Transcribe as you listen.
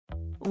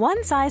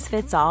One size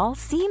fits all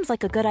seems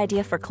like a good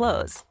idea for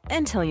clothes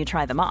until you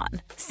try them on.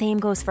 Same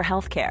goes for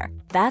healthcare.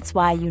 That's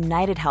why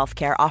United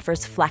Healthcare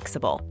offers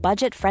flexible,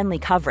 budget-friendly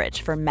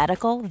coverage for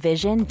medical,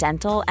 vision,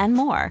 dental, and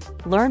more.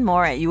 Learn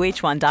more at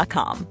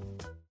uh1.com.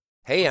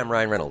 Hey, I'm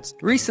Ryan Reynolds.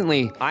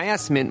 Recently, I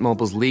asked Mint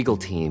Mobile's legal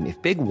team if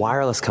big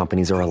wireless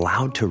companies are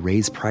allowed to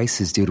raise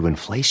prices due to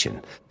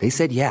inflation. They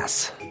said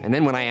yes. And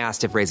then when I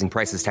asked if raising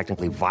prices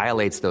technically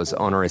violates those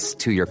onerous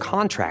two-year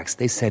contracts,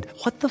 they said,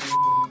 "What the f***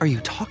 are you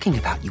talking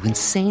about, you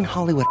insane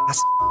Hollywood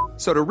ass?"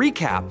 So to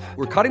recap,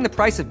 we're cutting the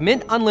price of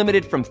Mint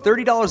Unlimited from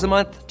 $30 a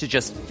month to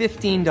just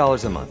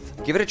 $15 a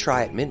month. Give it a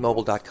try at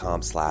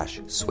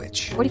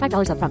mintmobile.com/switch.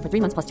 $45 up front for 3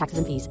 months plus taxes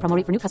and fees. Promo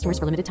rate for new customers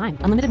for limited time.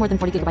 Unlimited more than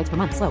 40 gigabytes per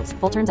month. Slows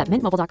full terms at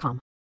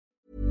mintmobile.com.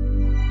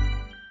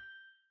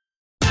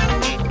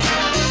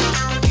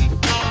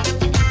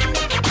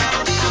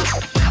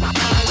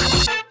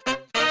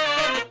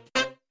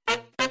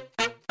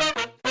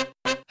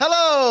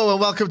 Hello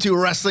and welcome to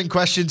Wrestling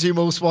Questions You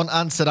Most Want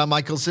Answered. I'm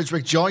Michael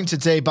Sidgwick, joined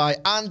today by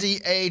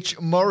Andy H.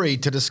 Murray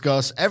to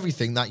discuss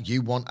everything that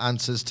you want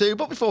answers to.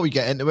 But before we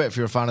get into it, if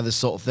you're a fan of this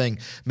sort of thing,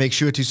 make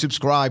sure to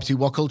subscribe to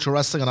What Culture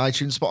Wrestling on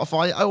iTunes,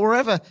 Spotify, or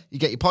wherever you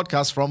get your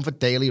podcasts from for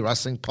daily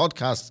wrestling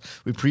podcasts.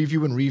 We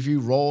preview and review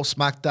Raw,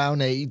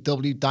 SmackDown,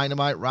 AEW,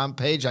 Dynamite,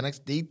 Rampage,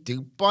 NXT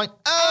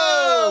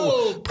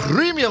 2.0,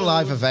 premium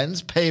live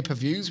events,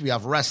 pay-per-views. We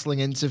have wrestling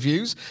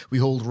interviews. We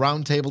hold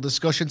roundtable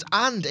discussions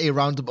and a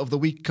roundup of the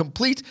week,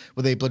 complete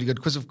with a bloody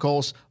good quiz, of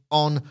course,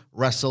 on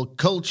wrestle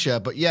culture.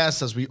 But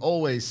yes, as we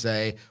always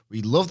say,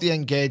 we love the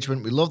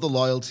engagement, we love the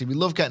loyalty, we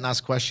love getting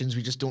asked questions.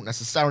 We just don't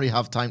necessarily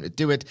have time to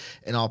do it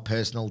in our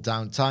personal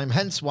downtime.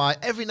 Hence why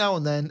every now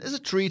and then, as a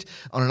treat,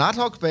 on an ad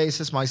hoc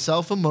basis,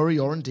 myself and Murray,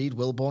 or indeed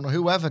Wilborn, or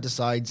whoever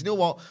decides, you know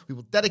what, we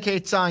will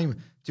dedicate time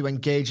to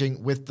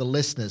engaging with the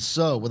listeners.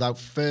 So without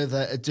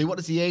further ado, what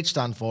does the H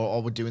stand for,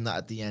 or we're doing that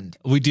at the end?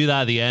 We do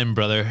that at the end,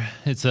 brother.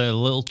 It's a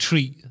little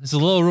treat. It's a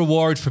little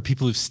reward for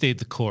people who've stayed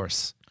the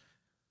course.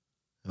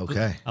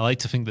 Okay. I like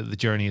to think that the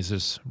journey is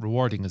as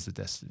rewarding as the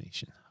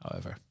destination,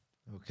 however.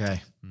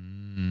 Okay.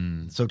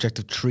 Subject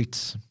of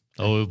treats.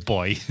 Oh,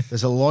 boy.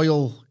 There's a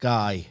loyal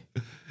guy,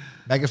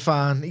 mega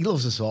fan. He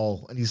loves us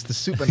all, and he's the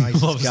super He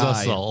nicest loves guy.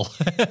 us all.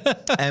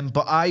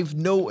 But I've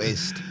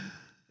noticed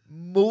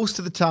most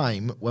of the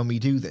time when we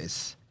do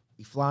this,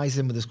 he flies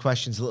in with his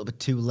questions a little bit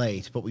too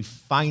late, but we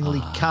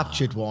finally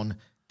captured one.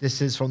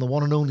 This is from the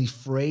one and only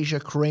Fraser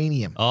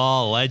Cranium.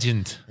 Oh,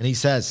 legend. And he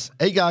says,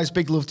 "Hey guys,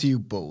 big love to you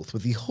both.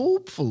 With the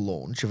hopeful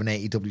launch of an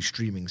AEW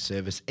streaming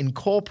service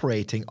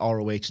incorporating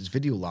ROH's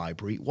video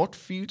library, what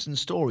feuds and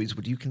stories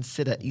would you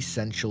consider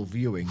essential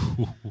viewing?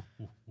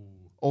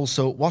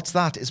 Also, what's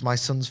that is my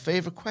son's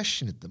favorite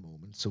question at the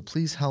moment, so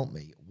please help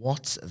me.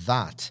 What's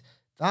that?"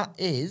 That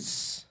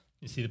is...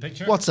 You see the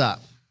picture? What's that?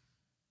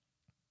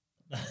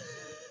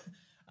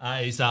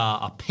 It's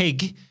a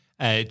pig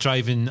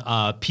driving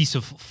a piece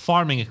of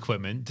farming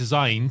equipment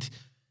designed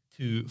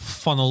to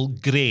funnel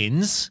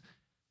grains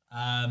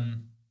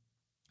from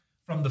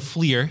the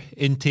fleer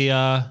into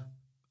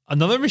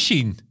another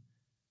machine.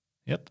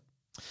 Yep.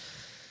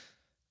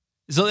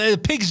 So the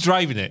pig's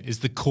driving it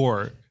is the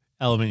core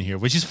element here,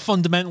 which is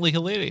fundamentally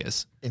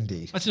hilarious.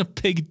 Indeed. Imagine a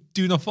pig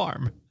doing a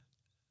farm.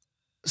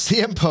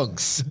 CM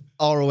Punk's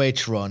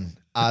ROH run,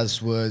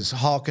 as was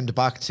harkened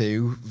back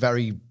to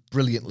very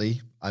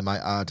brilliantly, I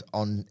might add,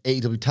 on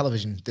AEW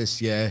television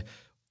this year.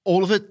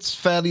 All of it's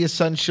fairly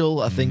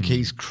essential. I think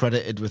he's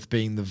credited with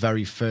being the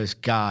very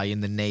first guy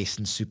in the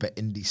nascent super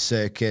indie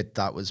circuit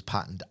that was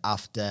patterned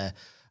after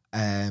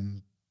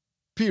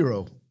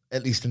Puro,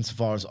 at least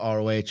insofar as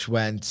ROH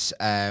went,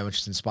 which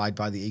is inspired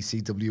by the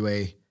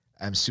ECWA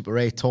Super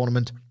 8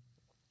 tournament.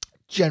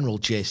 General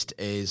gist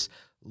is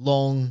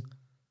long,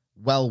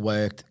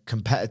 well-worked,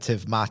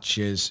 competitive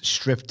matches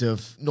stripped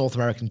of North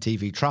American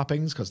TV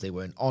trappings because they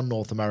weren't on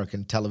North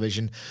American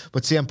television.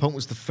 But CM Punk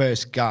was the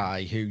first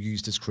guy who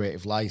used his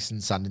creative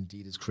license and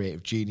indeed his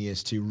creative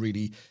genius to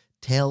really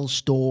tell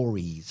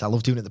stories. I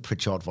love doing it in the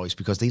Pritchard voice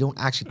because they don't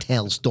actually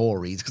tell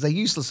stories because they're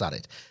useless at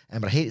it.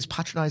 But I hate his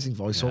patronizing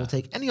voice, so I'll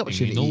take any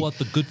opportunity. And you know what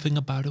the good thing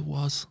about it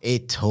was?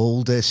 It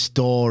told a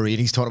story.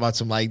 And he's talking about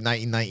some like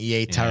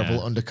 1998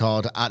 terrible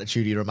undercard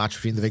attitude era match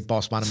between the Big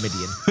Boss Man and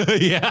Midian.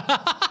 Yeah.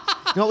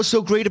 You know what was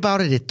so great about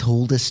it? It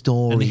told a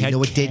story. had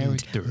No, it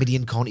character. didn't.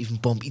 Midian can't even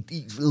bump.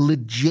 He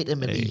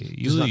legitimately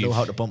does not know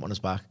how to bump on his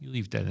back. You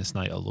leave Dennis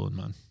Knight alone,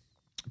 man.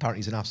 Apparently,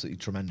 he's an absolutely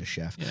tremendous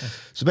chef. Yeah.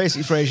 So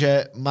basically,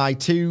 Fraser, my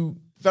two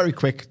very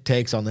quick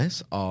takes on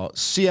this are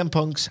CM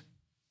Punk's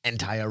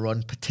entire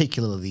run,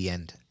 particularly the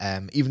end.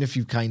 Even if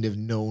you've kind of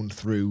known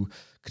through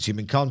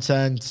consuming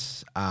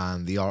content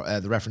and the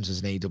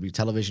references in AEW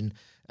television,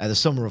 the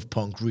Summer of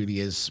Punk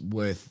really is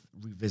worth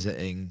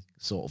revisiting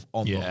sort of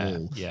on the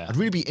whole. Yeah. I'd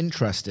really be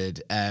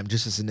interested,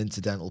 just as an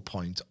incidental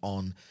point,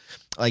 on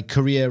like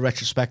career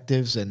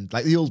retrospectives and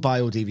like the old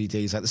bio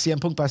DVDs, like the CM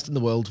Punk Best in the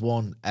World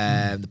one,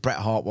 the Bret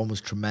Hart one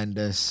was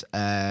tremendous.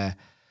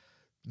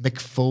 Mick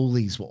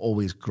Foley's were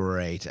always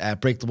great.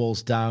 Break the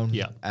Walls Down,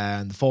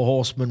 and the Four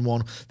Horsemen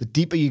one. The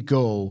deeper you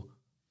go,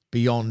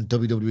 beyond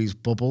WWE's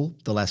bubble,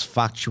 the less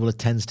factual it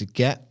tends to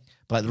get.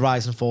 But like the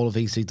rise and fall of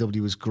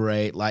ECW was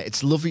great. Like,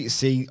 it's lovely to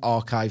see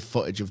archive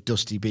footage of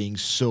Dusty being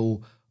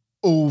so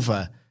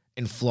over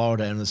in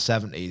Florida in the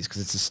 70s,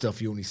 because it's the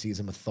stuff you only see as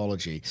a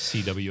mythology.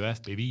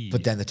 CWF, baby.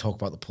 But then they talk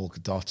about the polka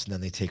dots, and then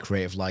they take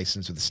creative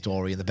license with the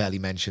story, and they barely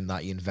mention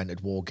that he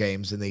invented War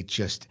Games, and they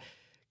just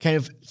kind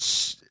of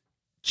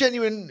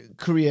genuine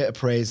career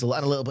appraisal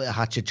and a little bit of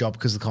hatchet job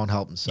because they can't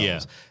help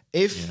themselves.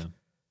 If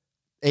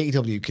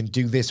AEW can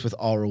do this with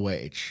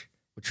ROH,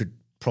 which would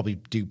probably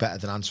do better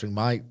than answering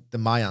my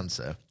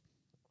answer,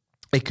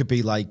 it could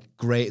be like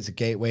great as a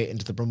gateway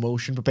into the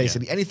promotion. But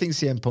basically anything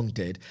CM Punk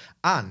did,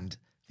 and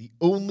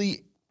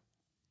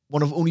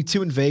one of only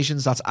 2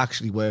 invasions that's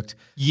actually worked.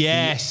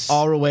 Yes. The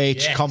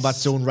ROH Combat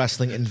Zone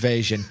Wrestling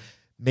invasion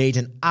made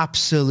an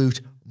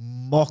absolute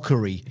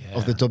mockery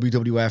of the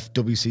WWF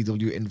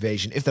WCW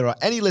invasion. If there are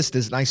any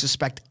listeners, and I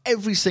suspect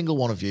every single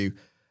one of you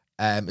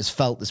has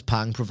felt this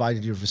pang,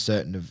 provided you're of a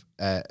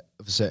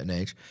certain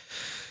age,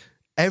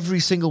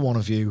 every single one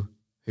of you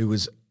who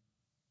was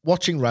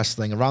watching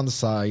wrestling around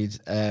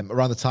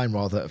the time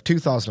of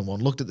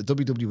 2001, looked at the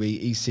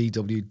WWE,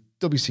 ECW,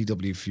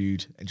 WCW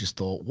feud and just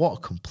thought, what a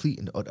complete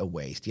and utter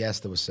waste.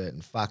 Yes, there were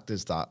certain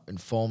factors that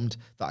informed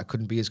that it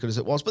couldn't be as good as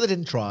it was, but they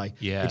didn't try.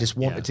 They just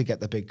wanted to get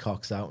the big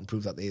cocks out and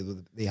prove that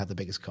they had the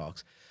biggest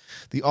cocks.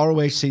 The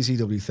ROH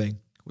CCW thing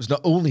was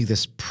not only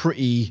this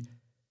pretty...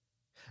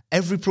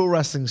 Every pro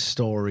wrestling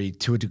story,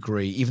 to a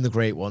degree, even the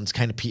great ones,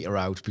 kind of peter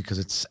out because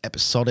it's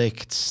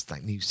episodic. It's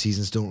like new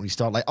seasons don't really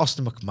start. Like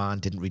Austin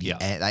McMahon didn't really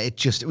end. Like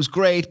it was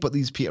great, but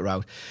these peter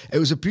out. It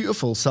was a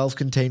beautiful,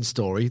 self-contained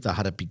story that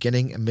had a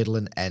beginning, a middle,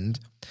 and end.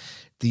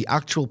 The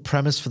actual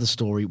premise for the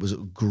story was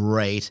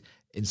great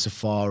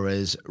insofar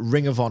as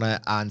Ring of Honor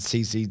and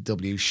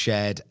CZW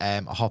shared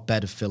a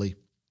hotbed of Philly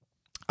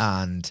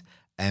and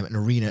an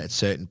arena at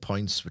certain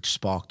points, which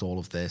sparked all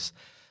of this.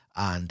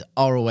 And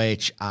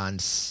ROH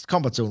and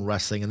Combat Zone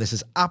Wrestling, and this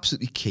is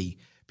absolutely key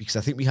because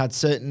I think we had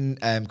certain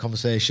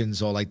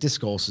conversations or like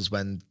discourses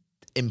when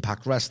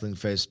Impact Wrestling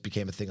first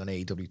became a thing on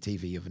AEW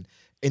TV of an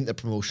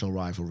interpromotional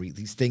rivalry.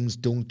 These things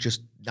don't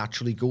just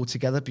naturally go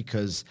together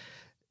because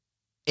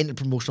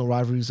interpromotional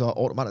rivalries are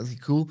automatically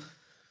cool.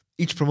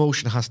 Each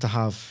promotion has to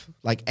have,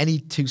 like any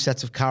 2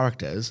 sets of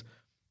characters,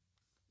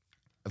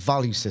 a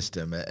value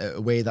system,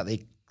 a way that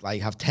they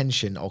like have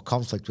tension or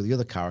conflict with the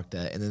other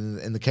character. And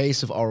in the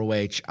case of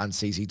ROH and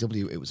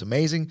CZW, it was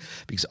amazing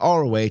because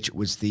ROH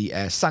was the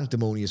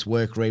sanctimonious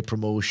work rate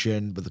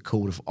promotion with the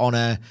code of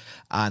honor,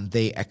 and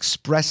they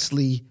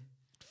expressly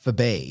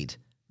forbade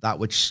that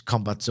which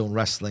Combat Zone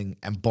Wrestling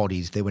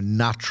embodied. They were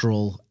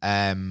natural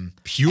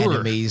pure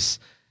enemies.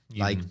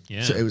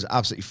 So it was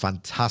absolutely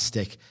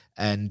fantastic.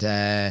 And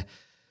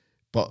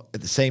but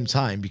at the same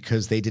time,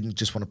 because they didn't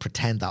just want to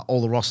pretend that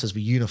all the rosters were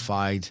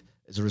unified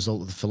as a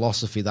result of the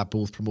philosophy that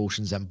both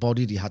promotions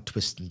embodied, you had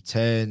twists and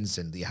turns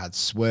and you had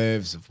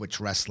swerves of which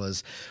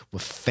wrestlers were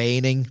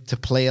feigning to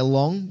play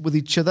along with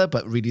each other,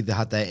 but really they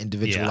had their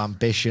individual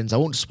ambitions. I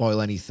won't spoil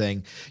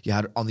anything. You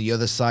had, on the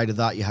other side of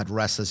that, you had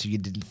wrestlers who you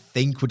didn't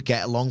think would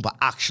get along, but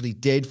actually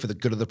did for the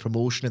good of the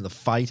promotion and the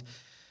fight.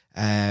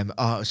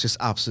 It's just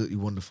absolutely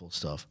wonderful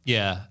stuff.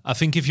 Yeah, I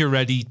think if you're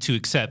ready to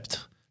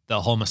accept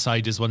that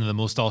Homicide is one of the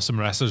most awesome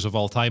wrestlers of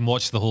all time,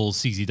 watch the whole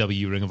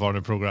CZW Ring of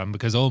Honor program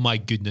because, oh my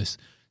goodness,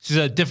 it's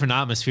a different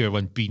atmosphere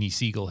when Beanie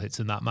Siegel hits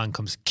and that man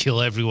comes to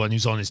kill everyone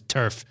who's on his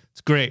turf.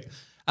 It's great.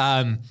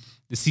 The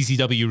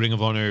CZW Ring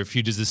of Honor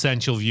feud is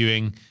essential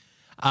viewing.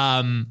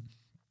 When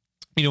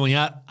you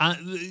have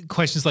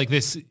questions like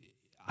this,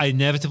 I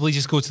inevitably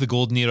just go to the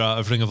golden era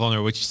of Ring of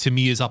Honor, which to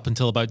me is up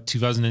until about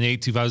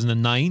 2008,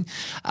 2009.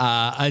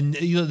 And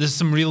there's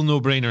some real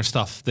no-brainer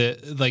stuff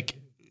that, like,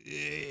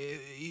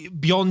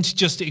 beyond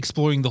just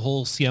exploring the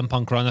whole CM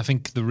Punk run, I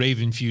think the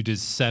Raven feud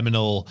is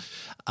seminal.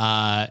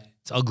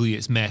 It's ugly,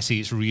 it's messy,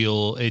 it's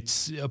real,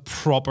 it's a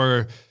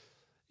proper,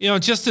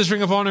 just as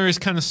Ring of Honor is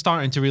kind of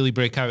starting to really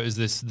break out as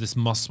this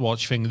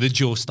must-watch thing. The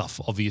Joe stuff,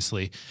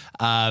 obviously.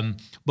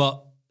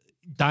 But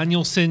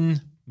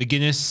Danielson,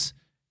 McGuinness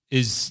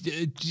is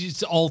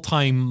it's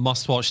all-time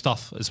must-watch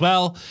stuff as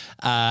well.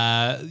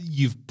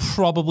 You've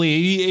probably,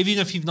 even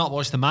if you've not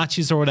watched the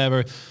matches or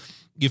whatever,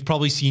 you've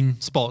probably seen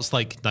spots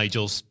like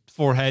Nigel's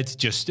forehead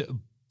just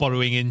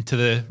burrowing into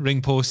the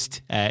ring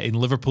post in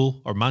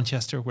Liverpool or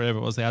Manchester, wherever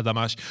it was they had that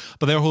match.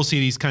 But their whole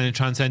series kind of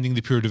transcending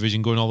the pure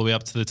division, going all the way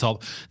up to the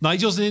top.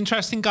 Nigel's an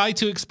interesting guy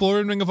to explore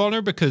in Ring of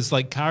Honor because,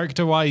 like,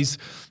 character-wise,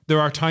 there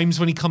are times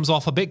when he comes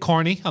off a bit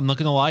corny. I'm not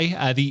going to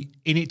lie. The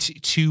in it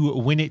to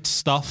win it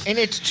stuff. In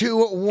it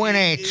to win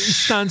it.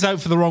 Stands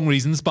out for the wrong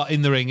reasons, but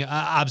in the ring,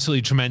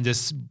 absolutely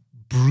tremendous,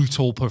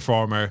 brutal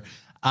performer.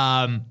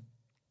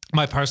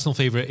 My personal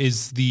favorite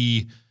is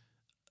the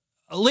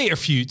later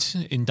feud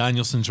in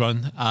Danielson's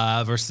run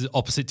versus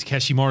opposite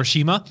Takeshi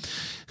Morishima,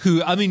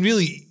 who, I mean,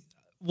 really,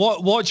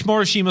 watch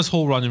Morishima's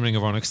whole run in Ring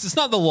of Honor because it's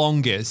not the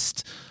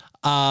longest,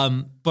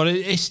 but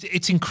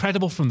it's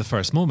incredible from the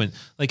first moment.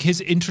 Like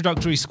his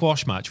introductory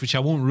squash match, which I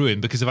won't ruin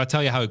because if I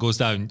tell you how it goes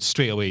down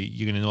straight away,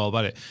 you're going to know all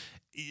about it.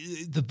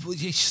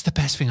 it's just the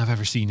best thing I've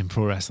ever seen in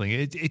pro wrestling.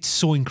 It's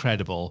so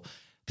incredible,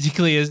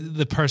 particularly as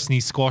the person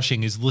he's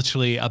squashing is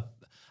literally a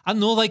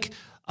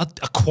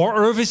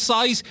quarter of his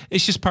size.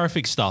 It's just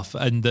perfect stuff.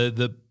 And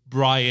the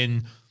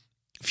Brian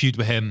feud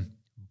with him,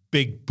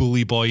 big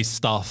bully boy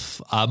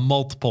stuff,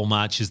 multiple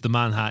matches, the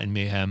Manhattan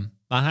Mayhem,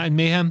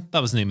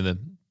 that was the name of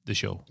the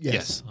show.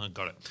 Yes, I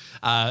got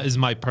it. Is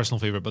my personal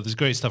favorite, but there's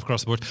great stuff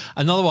across the board.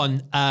 Another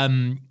one,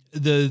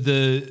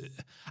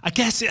 I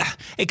guess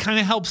it kind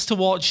of helps to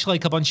watch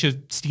like a bunch of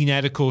Steen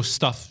Eriko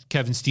stuff,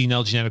 Kevin Steen,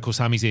 El Generico,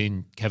 Sami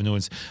Zayn, Kevin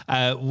Owens,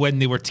 when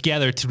they were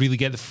together to really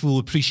get the full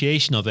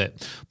appreciation of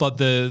it. But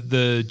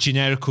the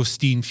Generico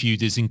Steen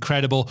feud is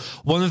incredible.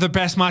 One of their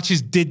best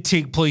matches did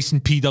take place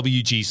in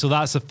PWG, so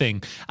that's a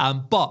thing.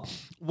 But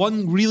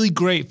one really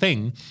great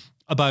thing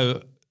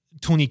about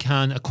Tony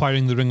Khan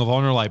acquiring the Ring of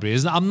Honor library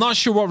is I'm not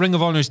sure what Ring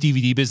of Honor's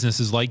DVD business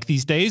is like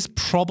these days.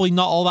 Probably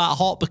not all that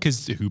hot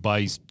because who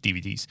buys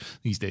DVDs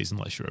these days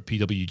unless you're a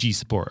PWG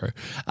supporter?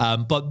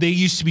 But they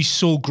used to be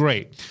so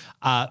great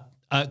at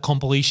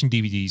compilation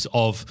DVDs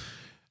of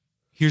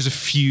here's a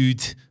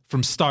feud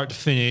from start to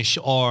finish,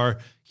 or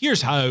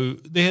here's how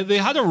they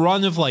had a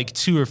run of like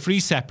 2 or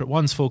 3 separate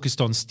ones focused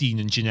on Steen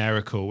and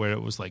Generico, where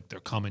it was like they're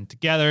coming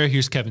together.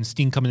 Here's Kevin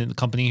Steen coming in the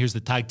company. Here's the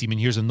tag team, and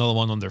here's another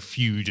one on their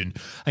feud. And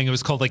I think it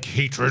was called like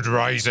Hatred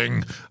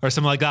Rising or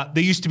something like that.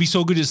 They used to be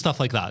so good at stuff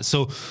like that.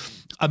 So,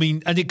 I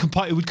mean, and it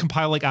would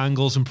compile like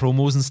angles and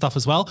promos and stuff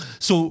as well.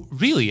 So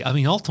really, I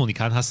mean, all Tony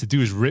Khan has to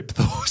do is rip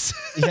those.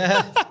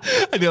 Yeah.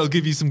 And it'll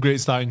give you some great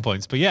starting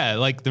points. But yeah,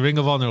 like the Ring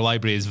of Honor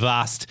library is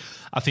vast.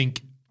 I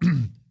think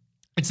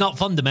it's not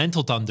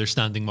fundamental to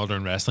understanding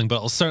modern wrestling, but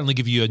it'll certainly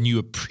give you a new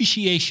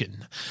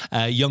appreciation,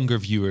 younger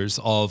viewers,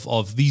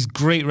 of these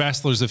great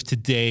wrestlers of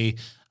today,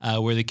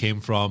 where they came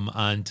from,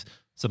 and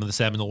some of the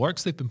seminal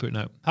works they've been putting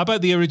out. How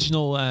about the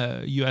original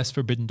US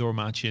Forbidden Door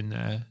match in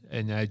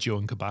Joe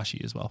and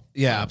Kobashi as well?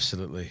 Yeah,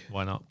 absolutely.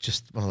 Why not?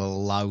 Just one of the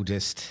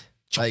loudest.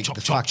 Chop, the chop,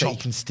 fact chop. that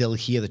you can still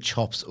hear the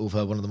chops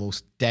over one of the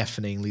most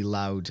deafeningly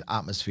loud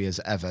atmospheres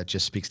ever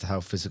just speaks to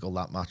how physical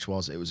that match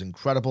was. It was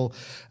incredible.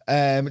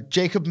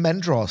 Jacob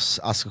Mendros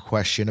asked a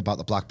question about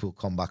the Blackpool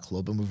Combat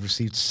Club, and we've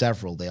received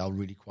several. They are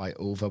really quite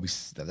over.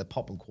 They're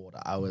popping quarter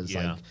hours.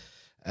 Yeah.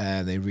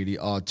 They really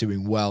are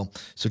doing well.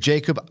 So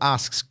Jacob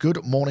asks,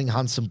 "Good morning,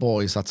 handsome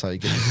boys." That's how you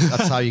get.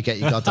 That's how you get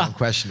your goddamn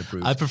question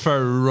approved. I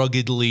prefer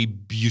ruggedly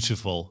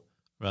beautiful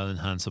rather than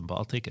handsome, but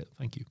I'll take it.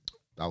 Thank you.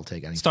 I'll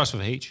take anything. Starts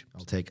with H.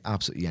 I'll take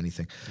absolutely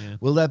anything. Yeah.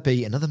 Will there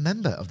be another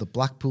member of the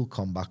Blackpool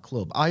Combat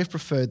Club? I have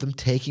preferred them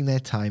taking their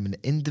time and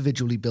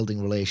individually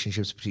building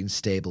relationships between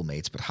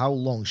stablemates, but how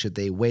long should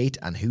they wait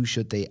and who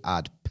should they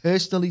add?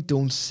 Personally,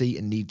 don't see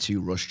a need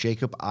to rush.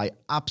 Jacob, I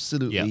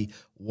absolutely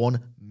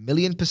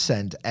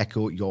 1,000,000%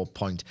 echo your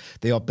point.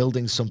 They are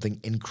building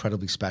something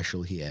incredibly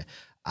special here.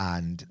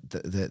 And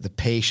the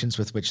patience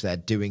with which they're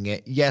doing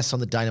it. Yes, on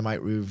the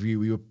Dynamite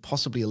review, we were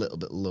possibly a little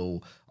bit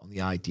low on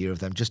the idea of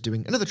them just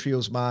doing another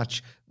trios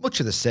match, much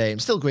of the same.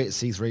 Still great to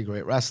see 3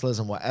 great wrestlers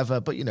and whatever,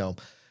 but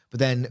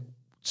then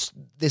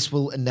this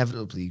will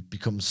inevitably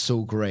become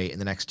so great in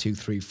the next 2,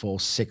 3, 4,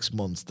 6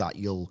 months that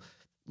you'll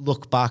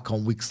look back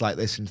on weeks like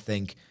this and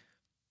think,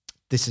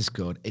 this is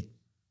good. It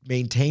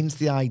maintains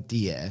the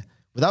idea,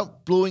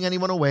 without blowing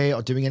anyone away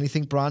or doing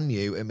anything brand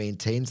new, it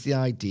maintains the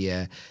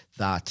idea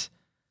that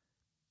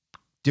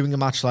doing a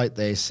match like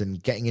this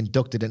and getting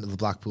inducted into the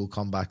Blackpool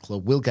Combat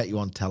Club will get you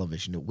on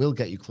television. It will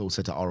get you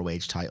closer to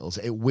ROH titles.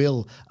 It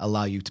will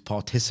allow you to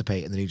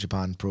participate in the New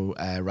Japan Pro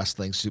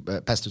Wrestling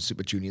Best of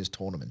Super Juniors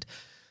tournament.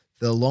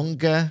 The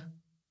longer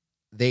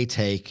they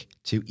take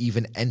to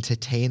even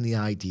entertain the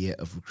idea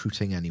of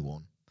recruiting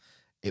anyone,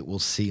 it will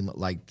seem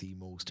like the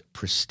most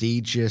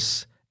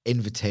prestigious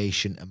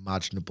invitation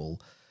imaginable.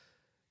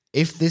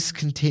 If this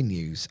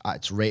continues at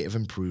its rate of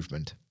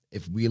improvement,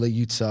 if Wheeler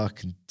Yuta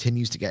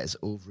continues to get as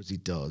over as he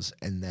does,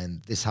 and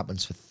then this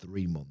happens for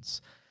 3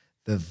 months,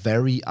 the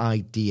very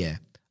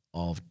idea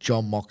of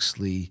Jon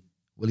Moxley,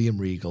 William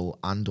Regal,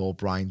 and or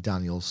Bryan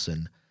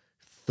Danielson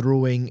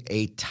throwing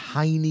a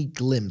tiny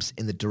glimpse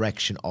in the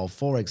direction of,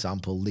 for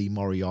example, Lee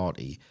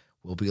Moriarty,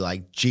 will be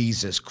like,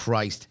 Jesus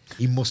Christ,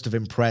 he must have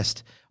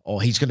impressed,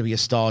 or he's going to be a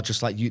star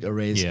just like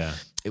Yuta is. Yeah.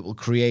 It will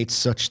create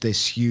such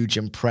this huge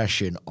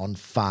impression on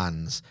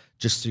fans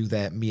just through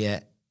their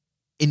mere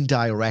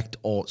indirect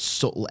or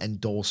subtle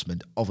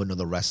endorsement of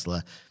another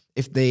wrestler.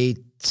 If they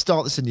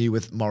start this anew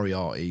with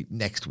Moriarty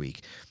next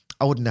week,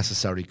 I wouldn't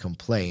necessarily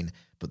complain,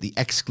 but the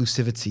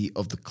exclusivity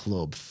of the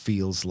club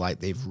feels like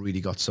they've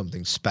really got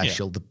something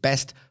special. Yeah. The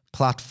best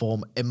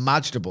platform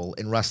imaginable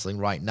in wrestling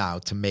right now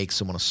to make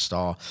someone a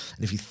star.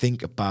 And if you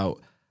think about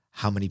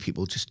how many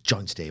people just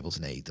join stables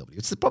in AEW,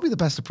 it's probably the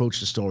best approach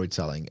to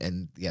storytelling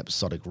in the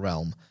episodic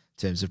realm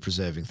in terms of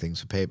preserving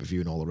things for pay-per-view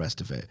and all the rest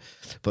of it.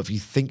 But if you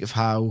think of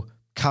how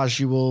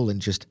casual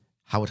and just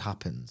how it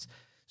happens,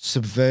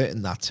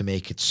 subverting that to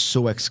make it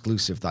so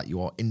exclusive that you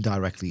are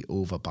indirectly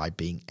over by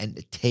being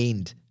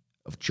entertained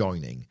of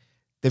joining,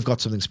 they've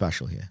got something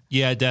special here.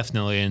 Yeah,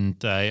 definitely.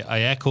 And I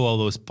echo all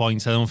those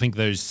points. I don't think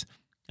there's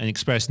and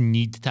Express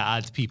need to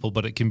add people,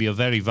 but it can be a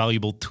very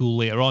valuable tool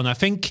later on. I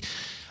think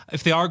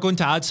if they are going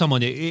to add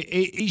someone,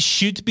 it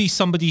should be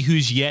somebody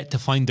who's yet to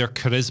find their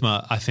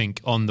charisma, I think,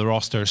 on the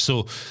roster.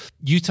 So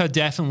Yuta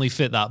definitely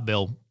fit that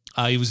bill.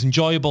 He was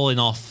enjoyable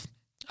enough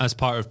as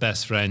part of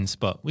Best Friends,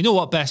 but we know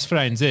what Best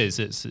Friends is.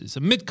 It's a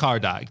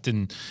mid-card act,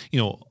 and, you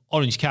know,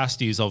 Orange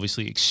Cassidy is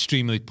obviously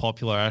extremely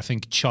popular. I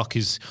think Chuck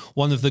is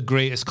one of the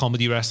greatest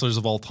comedy wrestlers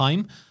of all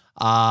time.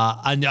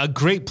 And a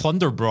great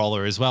plunder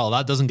brawler as well.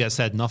 That doesn't get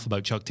said enough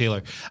about Chuck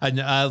Taylor. And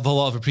I have a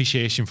lot of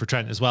appreciation for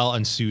Trent as well.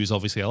 And Sue is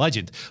obviously a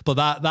legend. But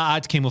that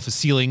ad came off a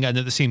ceiling. And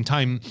at the same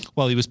time,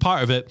 while he was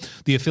part of it,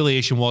 the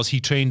affiliation was he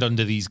trained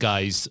under these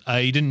guys.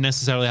 He didn't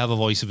necessarily have a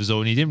voice of his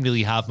own. He didn't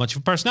really have much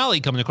of a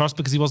personality coming across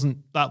because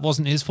that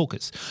wasn't his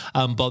focus.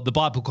 But the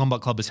Blackpool Combat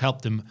Club has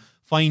helped him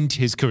find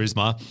his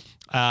charisma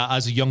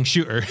as a young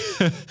shooter.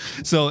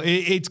 So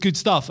it's good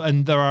stuff.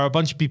 And there are a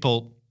bunch of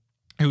people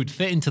who would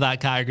fit into that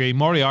category.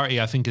 Moriarty,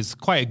 I think, is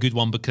quite a good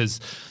one because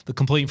the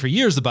complaint for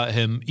years about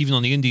him, even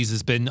on the indies,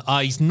 has been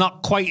he's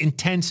not quite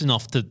intense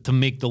enough to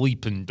make the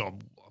leap. And oh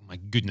my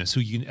goodness,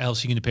 who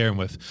else are you going to pair him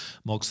with?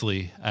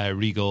 Moxley,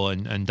 Regal,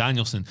 and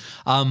Danielson.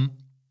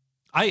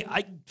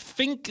 I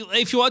think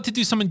if you want to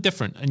do something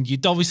different, and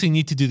you'd obviously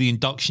need to do the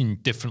induction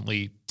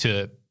differently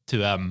to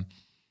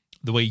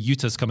the way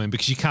Yuta's come in,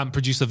 because you can't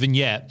produce a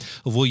vignette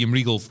of William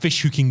Regal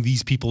fish hooking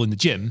these people in the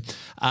gym.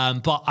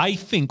 But I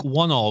think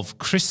one of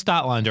Chris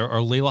Statlander or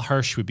Layla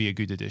Hirsch would be a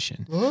good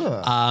addition.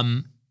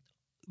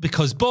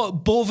 Because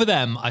both of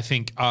them, I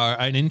think, are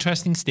at an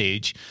interesting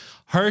stage.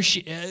 Hirsch,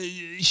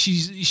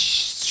 she's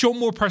shown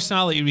more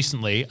personality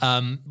recently,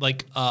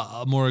 like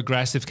a more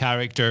aggressive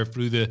character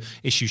through the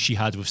issues she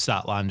had with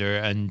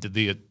Statlander and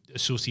the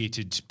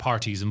associated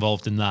parties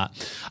involved in that.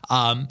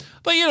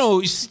 But, you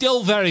know,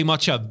 still very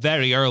much a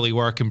very early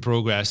work in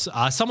progress.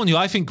 Someone who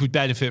I think would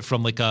benefit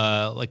from like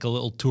a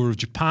little tour of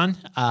Japan.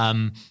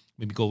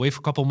 Maybe go away for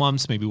a couple of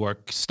months, maybe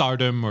work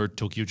Stardom or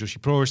Tokyo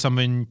Joshi Pro or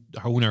something,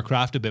 hone her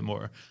craft a bit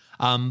more.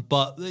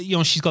 But, you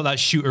know, she's got that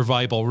shooter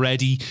vibe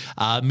already.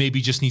 Maybe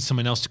just needs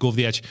someone else to go over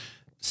the edge.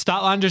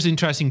 Statlander's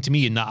interesting to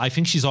me in that I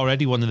think she's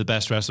already one of the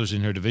best wrestlers in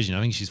her division.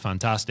 I think she's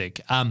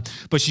fantastic.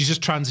 But she's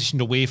just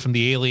transitioned away from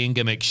the alien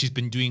gimmick. She's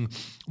been doing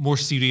more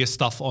serious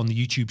stuff on the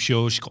YouTube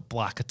show. She's got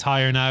black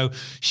attire now.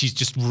 She's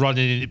just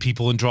running into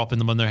people and dropping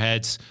them on their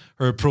heads.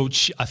 Her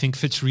approach, I think,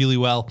 fits really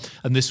well.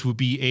 And this would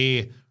be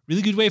a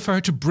really good way for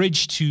her to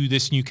bridge to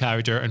this new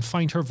character and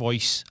find her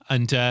voice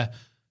and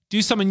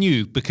do something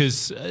new.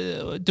 Because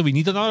do we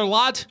need another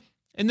lad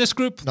in this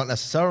group? Not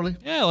necessarily.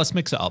 Yeah, let's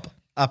mix it up.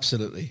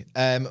 Absolutely.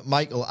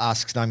 Michael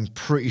asks, and I'm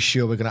pretty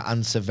sure we're going to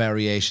answer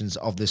variations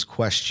of this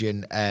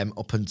question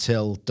up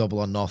until Double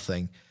or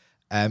Nothing.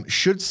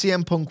 Should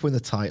CM Punk win the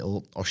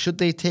title, or should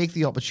they take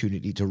the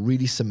opportunity to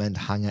really cement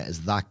Hanger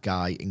as that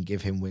guy and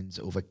give him wins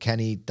over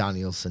Kenny,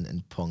 Danielson,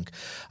 and Punk?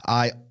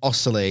 I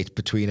oscillate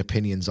between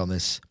opinions on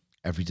this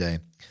every day.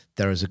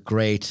 There is a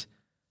great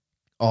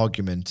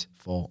argument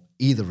for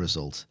either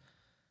result.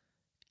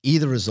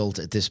 Either result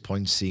at this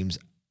point seems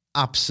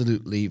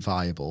absolutely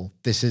viable.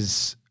 This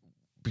is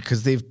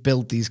because they've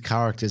built these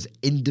characters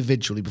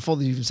individually before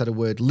they've even said a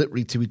word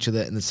literally to each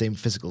other in the same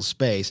physical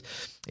space.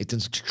 It's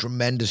done such a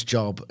tremendous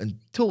job in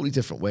totally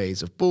different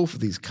ways of both of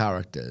these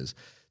characters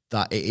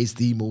that it is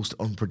the most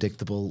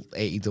unpredictable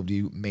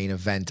AEW main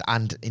event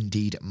and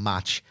indeed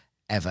match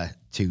ever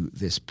to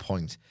this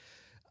point.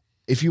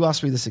 If you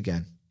ask me this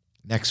again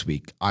next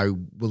week, I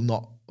will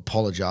not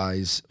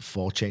apologize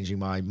for changing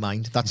my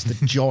mind. That's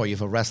the joy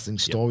of a wrestling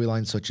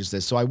storyline such as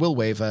this. So I will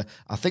waver.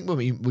 I think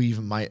we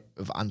even might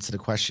have answered a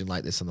question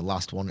like this on the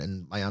last one,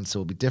 and my answer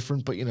will be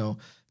different. But, you know,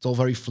 it's all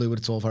very fluid.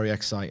 It's all very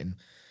exciting.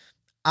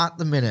 At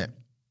the minute,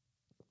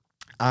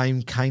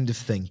 I'm kind of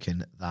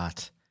thinking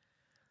that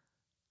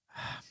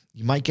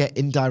you might get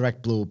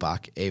indirect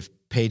blowback if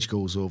Page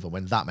goes over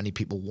when that many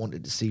people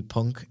wanted to see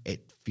Punk.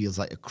 It feels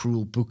like a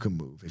cruel booker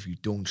move if you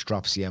don't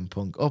strap CM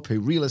Punk up, who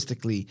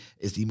realistically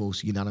is the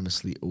most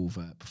unanimously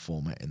over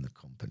performer in the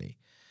company.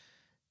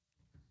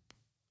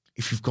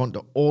 If you've gone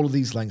to all of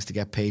these lengths to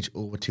get Page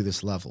over to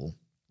this level,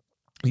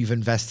 you've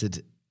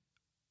invested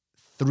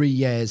 3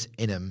 years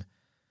in him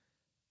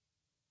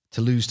to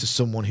lose to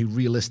someone who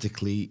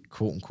realistically,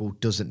 quote unquote,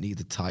 doesn't need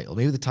the title.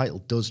 Maybe the title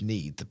does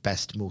need the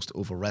best, most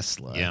over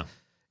wrestler. Yeah.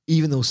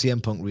 Even though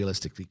CM Punk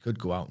realistically could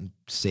go out and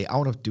say, I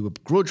want to do a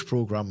grudge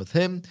program with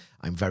him.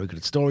 I'm very good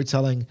at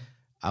storytelling.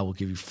 I will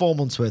give you 4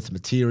 months worth of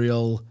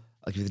material.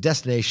 I'll give you the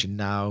destination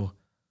now.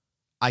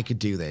 I could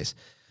do this.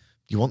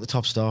 You want the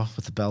top star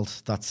with the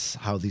belt. That's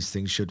how these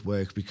things should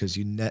work, because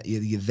you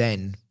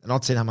then, I'm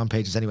not saying Hangman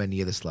Page is anywhere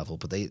near this level,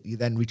 but you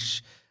then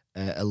reach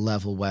a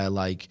level where,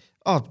 like,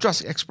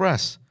 Jurassic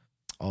Express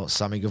or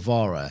Sammy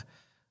Guevara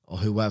or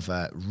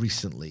whoever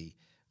recently,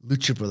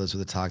 Lucha Brothers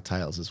with the tag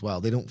titles as well.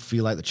 They don't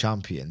feel like the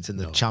champions, and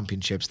the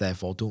championships,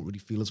 therefore, don't really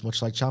feel as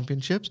much like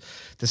championships.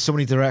 There's so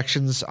many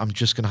directions. I'm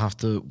just going to have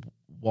to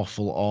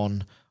waffle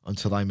on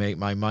until I make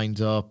my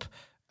mind up.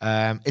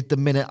 At the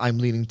minute, I'm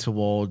leaning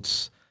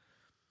towards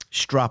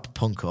strap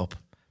Punk up,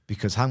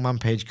 because Hangman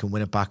Page can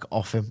win it back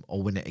off him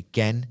or win it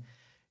again.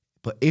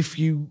 But if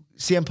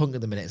CM Punk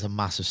at the minute is a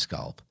massive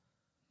scalp,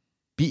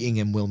 beating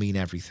him will mean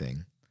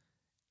everything.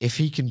 If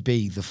he can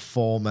be the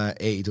former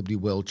AEW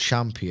World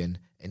Champion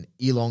and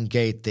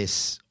elongate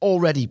this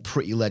already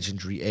pretty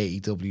legendary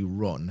AEW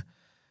run,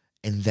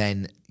 and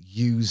then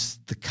use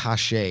the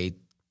cachet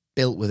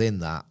built within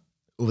that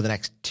over the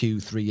next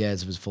 2-3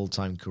 years of his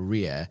full-time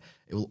career,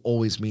 it will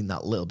always mean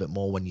that little bit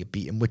more when you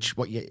beat him, which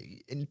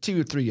in 2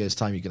 or 3 years'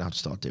 time, you're going to have to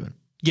start doing.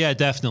 Yeah,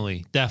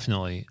 definitely.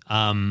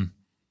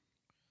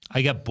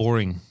 I get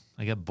boring.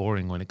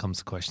 When it comes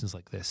to questions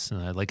like this.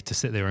 And I like to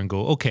sit there and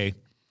go, okay,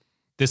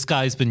 this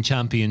guy's been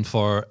champion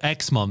for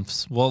X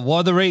months. What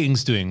are the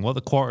ratings doing? What are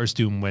the quarters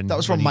doing when... That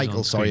was from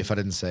Michael, sorry if I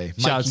didn't say.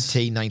 Mikey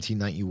T,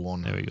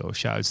 1991. There we go.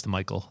 Shout outs to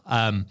Michael.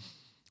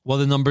 What are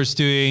the numbers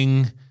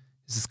doing?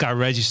 Is this guy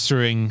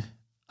registering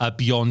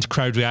beyond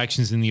crowd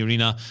reactions in the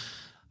arena?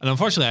 And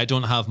unfortunately, I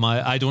don't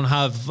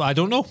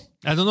know,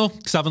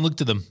 because I haven't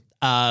looked at them.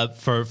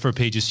 For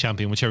Page's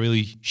champion, which I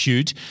really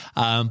should.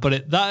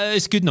 But that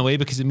is good in a way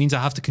because it means I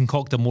have to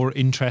concoct a more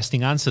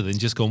interesting answer than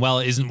just going, well,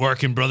 it isn't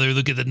working, brother.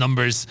 Look at the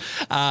numbers.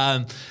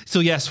 So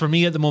yes, for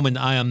me at the moment,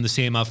 I am the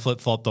same. I've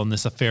flip-flopped on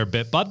this a fair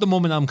bit. But at the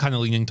moment, I'm kind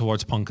of leaning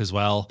towards Punk as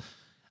well.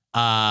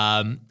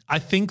 I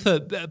think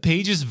that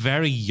Page is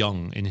very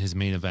young in his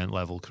main event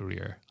level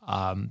career.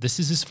 This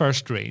is his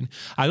first reign.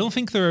 I don't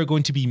think there are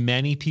going to be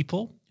many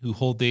people who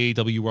hold the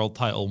AEW World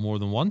title more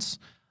than once.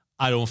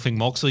 I don't think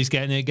Moxley's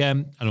getting it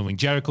again. I don't think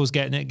Jericho's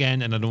getting it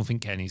again. And I don't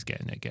think Kenny's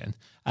getting it again.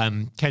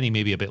 Kenny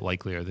may be a bit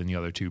likelier than the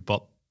other two.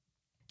 But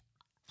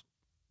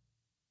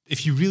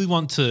if you really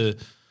want to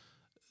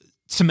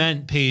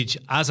cement Page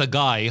as a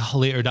guy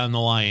later down the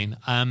line,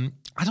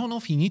 I don't know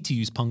if you need to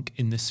use Punk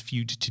in this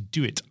feud to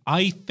do it.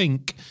 I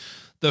think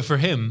that for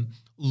him,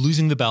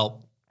 losing the belt,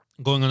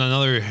 going on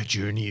another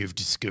journey of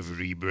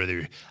discovery,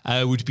 brother,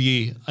 would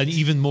be an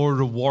even more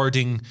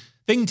rewarding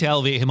thing to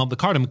elevate him up the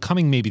card and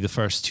becoming maybe the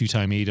first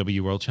 2-time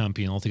AEW World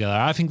Champion altogether.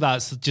 I think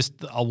that's just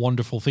a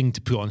wonderful thing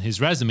to put on his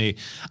resume.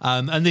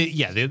 They're going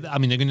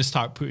to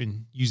start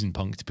using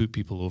Punk to put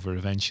people over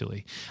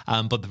eventually.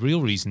 But the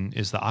real reason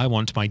is that I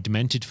want my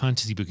demented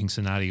fantasy booking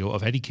scenario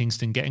of Eddie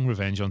Kingston getting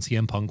revenge on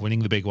CM Punk, winning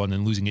the big one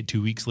and losing it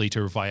 2 weeks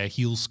later via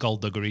heel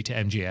skullduggery to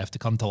MJF to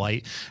come to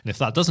light. And if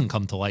that doesn't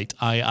come to light,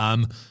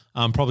 I'm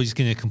probably just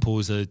going to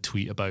compose a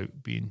tweet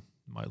about being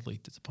mildly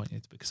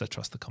disappointed because I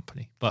trust the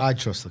company. But I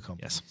trust the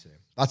company yes. too.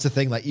 That's the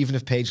thing. Like, even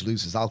if Page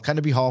loses, I'll kind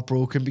of be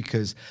heartbroken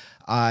because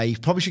I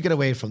probably should get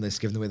away from this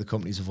given the way the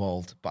company's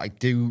evolved. But I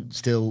do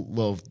still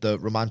love the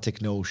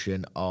romantic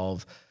notion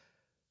of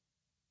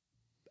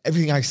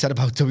everything I said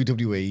about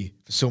WWE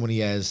for so many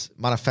years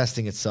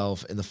manifesting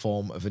itself in the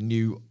form of a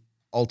new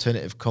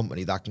alternative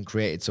company that can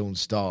create its own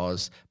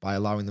stars by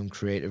allowing them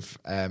creative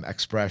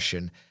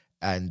expression.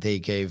 And they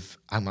gave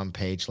Hangman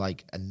Page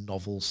like a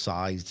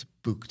novel-sized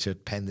book to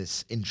pen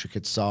this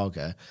intricate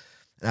saga.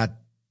 And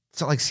it's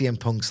not like CM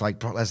Punk's like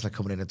Brock Lesnar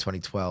coming in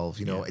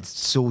 2012. It's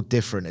so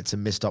different. It's a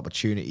missed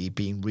opportunity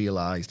being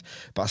realized.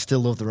 But I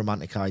still love the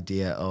romantic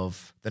idea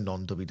of the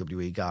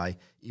non-WWE guy,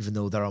 even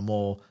though there are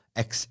more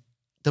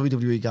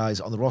ex-WWE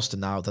guys on the roster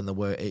now than there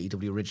were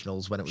AEW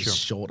originals when it was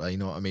shorter. You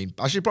know what I mean?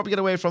 I should probably get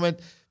away from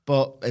it.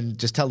 And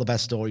just tell the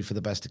best story for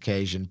the best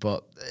occasion.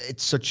 But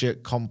it's such a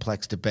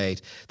complex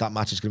debate. That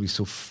match is going to be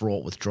so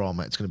fraught with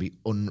drama. It's going to be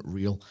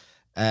unreal.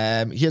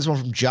 Here's one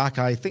from Jack.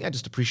 I think I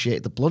just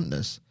appreciate the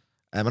bluntness.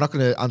 I'm not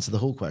going to answer the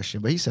whole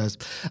question, but he says,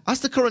 as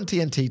the current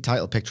TNT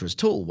title picture is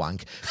total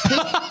wank,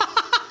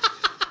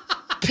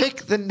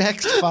 pick the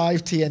next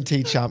 5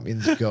 TNT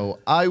champions go.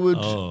 I don't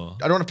want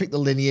to pick the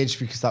lineage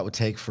because that would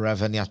take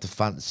forever and you have to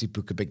fantasy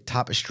book a big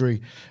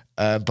tapestry.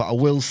 But I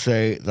will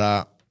say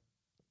that,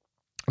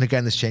 and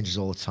again, this changes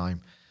all the time.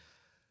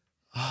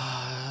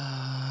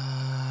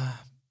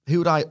 Who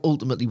would I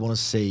ultimately want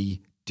to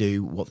see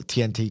do what the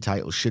TNT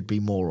title should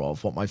be more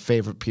of? What my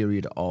favorite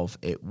period of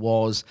it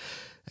was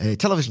a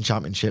television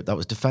championship that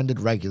was defended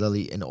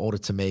regularly in order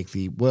to make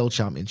the world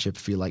championship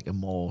feel like a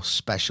more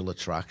special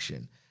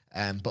attraction,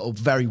 but a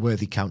very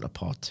worthy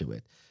counterpart to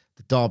it.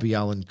 The Darby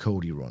Allin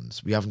Cody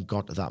runs. We haven't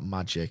got to that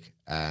magic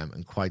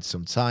in quite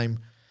some time.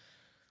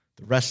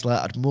 The wrestler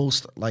I'd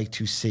most like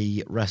to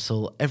see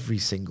wrestle every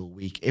single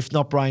week, if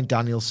not Bryan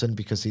Danielson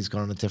because he's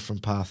gone on a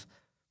different path,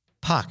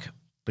 Pac,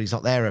 but he's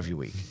not there every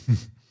week.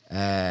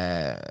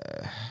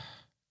 Let's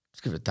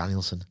give it to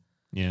Danielson.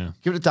 Yeah.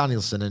 Give it to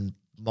Danielson and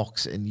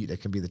Mox and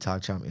Yuta can be the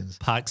tag champions.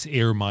 Pac's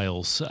Air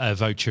Miles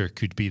voucher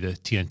could be the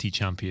TNT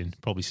champion.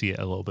 Probably see it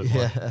a little bit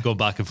more. Going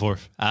back and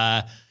forth.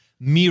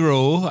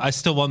 Miro, I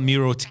still want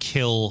Miro to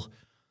kill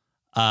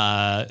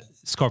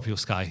Scorpio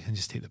Sky and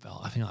just take the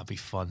belt. I think that'd be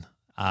fun.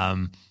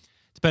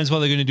 Depends what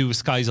they're going to do with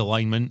Sky's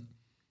alignment.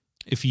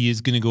 If he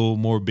is going to go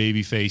more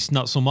babyface,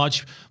 not so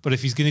much. But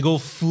if he's going to go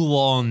full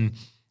on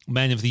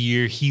Man of the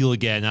Year heel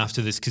again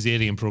after this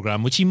Kazarian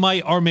program, which he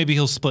might, or maybe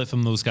he'll split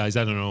from those guys.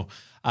 I don't know.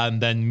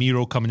 Then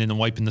Miro coming in and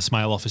wiping the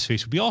smile off his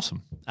face would be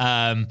awesome.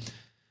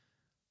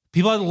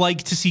 People I'd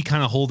like to see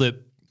kind of hold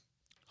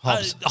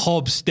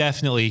Hobbs,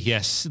 definitely,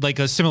 yes. Like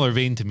a similar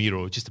vein to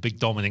Miro, just a big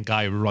dominant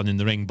guy running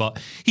the ring.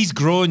 But he's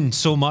grown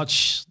so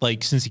much,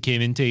 like, since he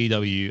came into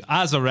AEW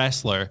as a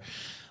wrestler.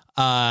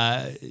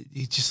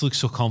 He just looks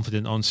so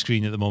confident on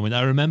screen at the moment.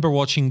 I remember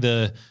watching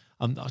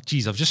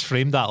I've just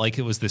framed that like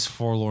it was this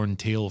forlorn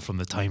tale from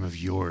the time of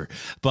yore.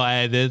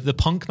 But the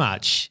Punk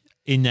match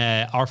in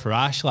Arthur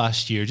Ashe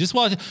last year, I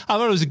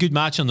thought it was a good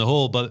match on the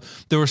whole, but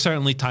there were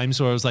certainly times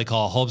where I was like,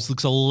 oh, Hobbs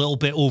looks a little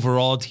bit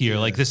overawed here.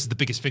 Like, this is the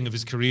biggest thing of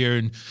his career.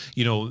 And,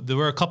 you know, there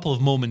were a couple of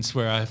moments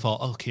where I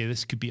thought, okay,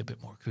 this could be a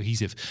bit more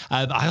cohesive.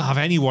 I don't have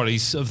any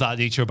worries of that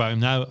nature about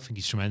him now. I think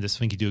he's tremendous. I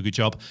think he'd do a good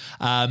job.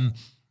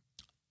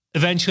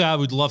 Eventually, I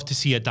would love to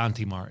see a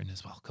Dante Martin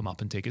as well come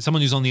up and take it.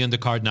 Someone who's on the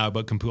undercard now,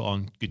 but can put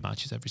on good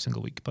matches every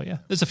single week. But yeah,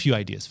 there's a few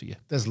ideas for you.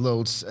 There's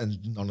loads,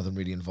 and none of them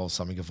really involve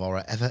Sammy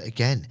Guevara ever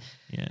again.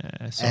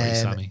 Yeah, sorry,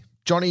 Sammy.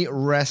 Johnny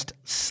Rest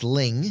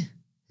Sling.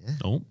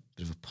 Yeah,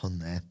 bit of a pun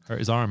there. Hurt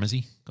his arm, has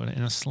he? Got it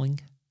in a sling?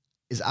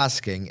 Is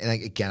asking, and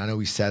again, I know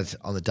we said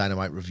on the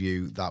Dynamite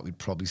review that we'd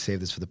probably save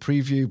this for the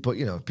preview, but,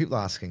 you know, people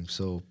are asking,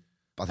 so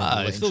I think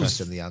we're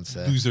interested in the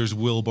answer. Losers,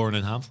 Wilborn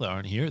and Hamlet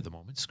aren't here at the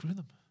moment. Screw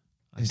them.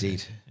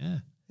 Indeed. Yeah.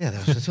 Yeah,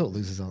 they're total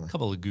losers, aren't they? A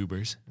couple of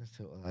goobers.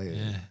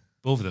 Yeah.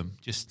 Both of them,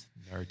 just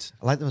nerds.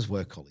 I like them as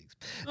work colleagues.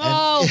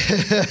 Oh!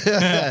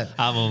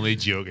 I'm only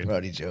joking. We're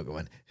only joking,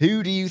 man.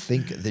 Who do you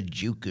think the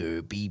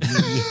Joker, baby?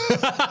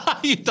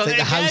 You've done it's like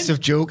the House of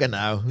Joker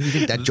now. Who do you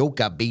think that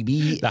Joker,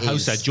 baby? The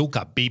House of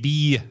Joker,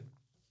 baby.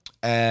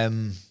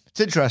 It's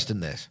interesting,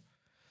 this.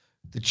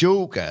 The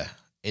Joker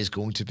is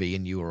going to be a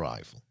new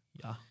arrival.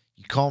 Yeah.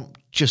 You can't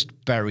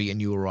just bury a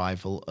new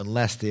arrival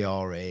unless they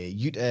are a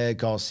Yuta,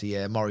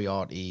 Garcia,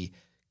 Moriarty.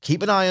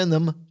 Keep an eye on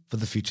them for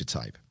the future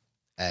type,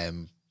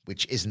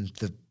 which isn't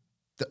the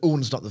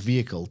owner's not the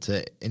vehicle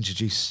to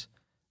introduce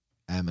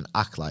and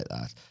act like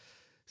that.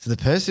 So the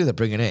person they're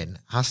bringing in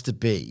has to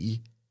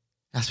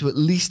at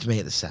least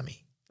make the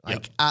semi,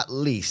 at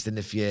least. And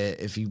if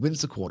he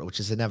wins the quarter, which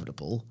is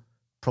inevitable,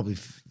 probably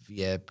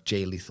via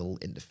Jay Lethal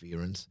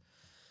interference,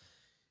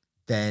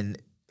 then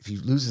if he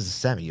loses the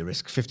semi, you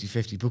risk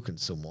 50-50 booking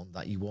someone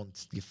that you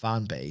want your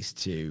fan base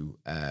to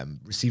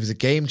receive as a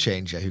game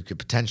changer who could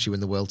potentially win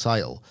the world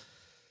title.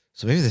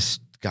 So maybe this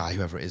guy,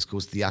 whoever it is,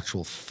 goes to the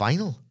actual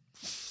final.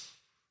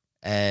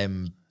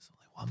 There's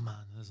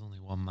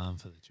only one man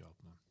for the job,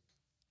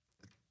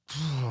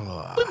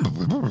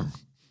 man.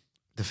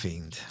 The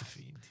Fiend.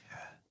 Yeah.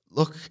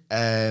 Look,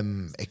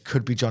 it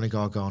could be Johnny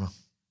Gargano.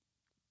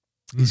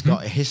 He's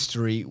got a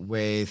history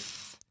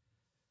with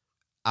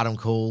Adam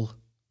Cole,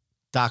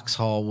 Dax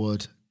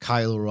Harwood,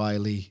 Kyle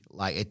O'Reilly.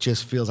 Like, it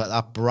just feels like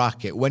that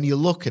bracket. When you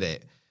look at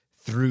it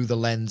through the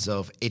lens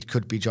of it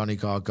could be Johnny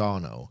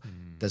Gargano,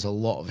 there's a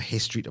lot of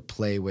history to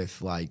play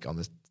with, like on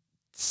the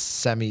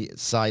semi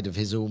side of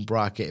his own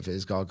bracket, if it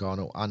is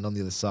Gargano, and on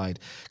the other side,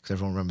 because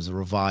everyone remembers the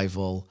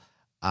Revival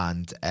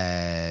and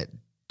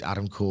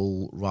Adam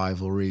Cole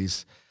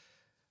rivalries.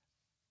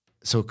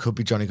 So it could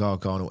be Johnny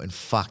Gargano. In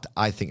fact,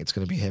 I think it's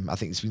going to be him. I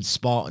think he's been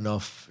smart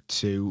enough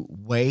to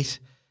wait,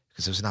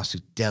 because it was an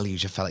absolute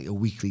deluge. It felt like a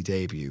weekly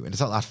debut, and it's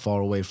not that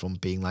far away from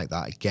being like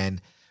that again.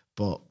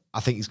 But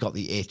I think he's got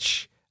the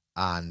itch,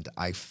 and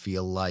I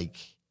feel like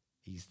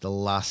he's the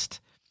last.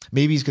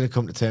 Maybe he's going to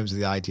come to terms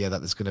with the idea that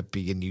there's going to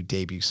be a new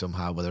debut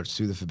somehow, whether it's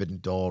through the Forbidden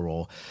Door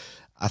or.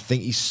 I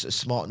think he's a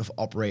smart enough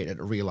operator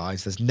to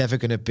realize there's never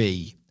going to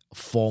be a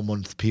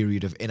 4-month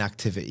period of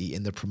inactivity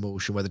in the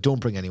promotion where they don't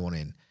bring anyone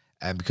in,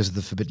 because of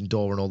the Forbidden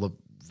Door and all the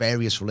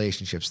various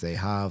relationships they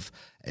have,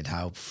 and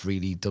how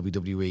freely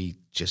WWE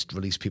just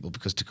release people,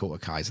 because Dakota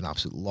Kai is an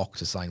absolute lock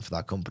to sign for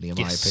that company, in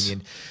my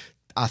opinion.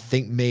 I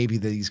think maybe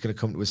that he's going to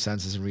come to his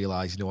senses and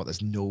realize, you know what,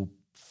 there's no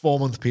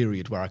 4-month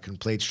period where I can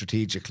play it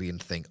strategically and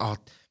think,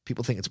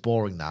 people think it's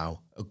boring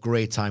now. A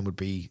great time would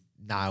be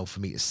now for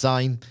me to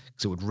sign,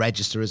 because it would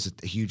register as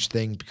a huge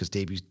thing, because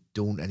debuts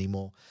don't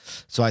anymore.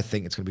 So I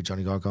think it's going to be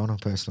Johnny Gargano,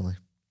 personally.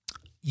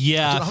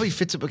 Yeah. I don't know how he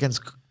fits up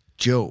against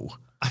Joe.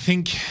 I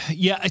think,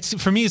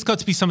 for me, it's got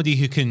to be somebody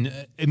who can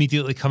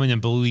immediately come in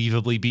and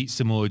believably beat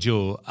Samoa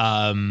Joe.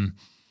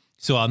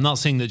 So I'm not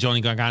saying that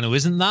Johnny Gargano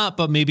isn't that,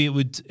 but maybe it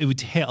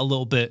would hit a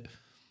little bit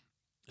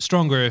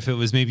stronger if it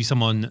was maybe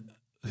someone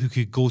who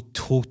could go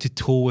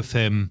toe-to-toe with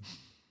him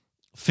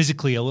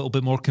physically a little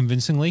bit more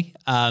convincingly.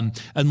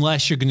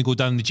 Unless you're going to go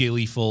down the Jay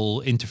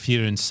Lethal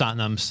interference,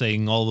 Satnam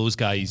Singh, all those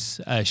guys.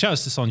 Shout out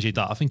to Sanjay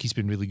Dutt. I think he's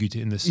been really good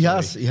in this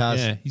story. He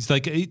has. Yeah, he's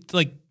like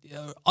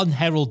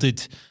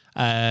unheralded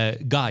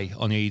guy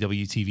on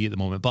AEW TV at the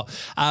moment. But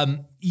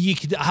you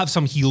could have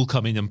some heel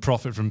come in and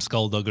profit from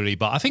skullduggery.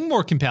 But I think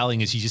more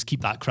compelling is you just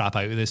keep that crap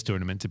out of this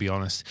tournament, to be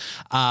honest.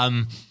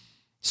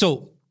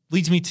 So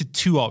leads me to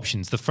two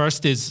options. The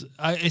first is,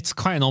 it's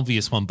quite an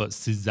obvious one, but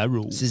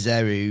Cesaro.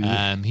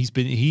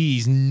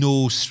 He's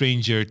no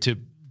stranger to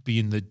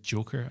being the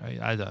Joker.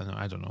 I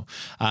don't know.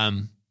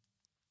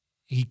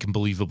 He can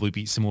believably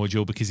beat Samoa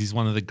Joe because he's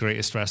one of the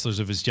greatest wrestlers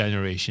of his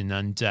generation,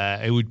 and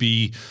it would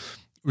be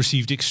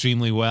received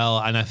extremely well.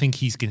 And I think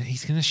he's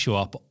gonna show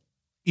up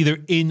either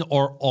in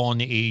or on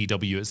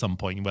AEW at some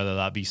point, whether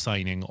that be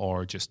signing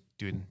or just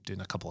doing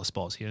a couple of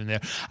spots here and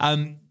there.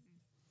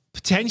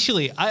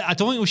 Potentially, I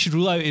don't think we should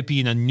rule out it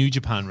being a New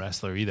Japan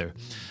wrestler either,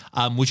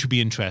 which would be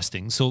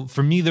interesting. So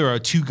for me, there are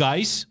two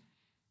guys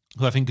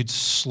who I think could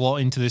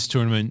slot into this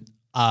tournament.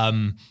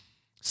 One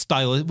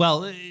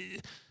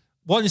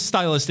is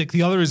stylistic,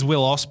 the other is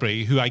Will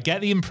Ospreay, who I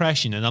get the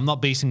impression, and I'm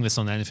not basing this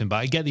on anything, but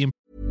I get the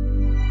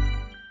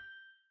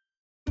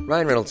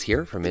Ryan Reynolds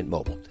here from Mint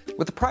Mobile.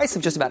 With the price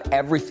of just about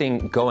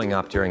everything going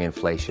up during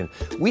inflation,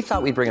 we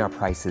thought we'd bring our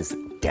prices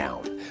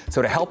down.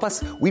 So to help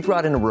us, we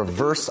brought in a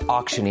reverse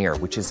auctioneer,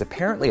 which is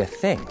apparently a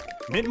thing.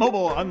 Mint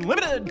Mobile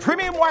Unlimited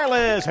Premium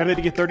Wireless. How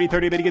to get 30,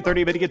 30, bit to get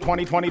 30, bit to get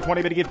 20, 20,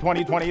 20, bit to get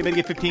 20, 20, bit to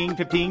get 15,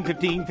 15,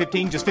 15,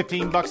 15, just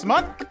 $15 a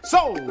month?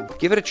 Sold!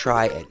 Give it a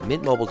try at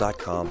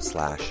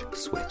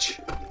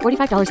mintmobile.com/switch.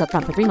 $45 up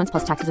front for 3 months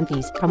plus taxes and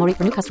fees. Promo rate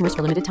for new customers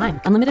for limited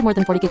time. Unlimited more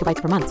than 40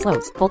 gigabytes per month.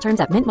 Slows full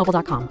terms at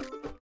mintmobile.com.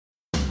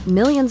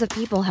 Millions of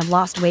people have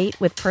lost weight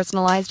with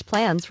personalized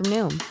plans from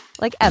Noom.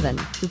 Like Evan,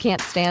 who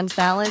can't stand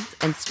salads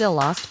and still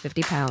lost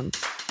 50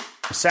 pounds.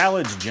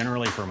 Salads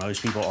generally for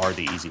most people are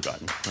the easy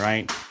button,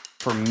 right?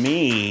 For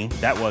me,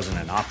 that wasn't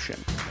an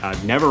option. I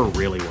never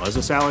really was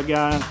a salad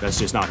guy. That's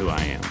just not who I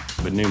am.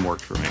 But Noom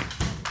worked for me.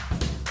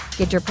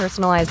 Get your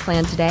personalized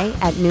plan today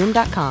at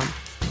Noom.com.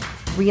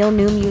 Real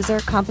Noom user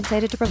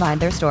compensated to provide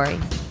their story.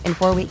 In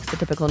 4 weeks, the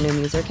typical Noom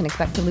user can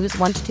expect to lose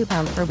 1 to 2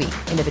 pounds per week.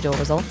 Individual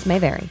results may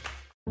vary.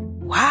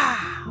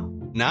 Wow.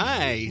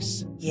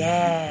 Nice.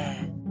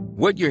 Yeah.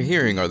 What you're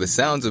hearing are the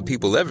sounds of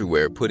people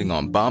everywhere putting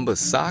on Bombas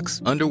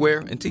socks,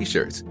 underwear, and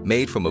T-shirts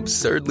made from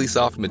absurdly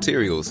soft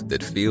materials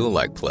that feel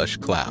like plush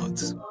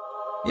clouds.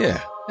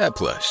 Yeah, that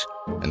plush.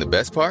 And the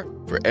best part?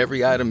 For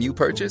every item you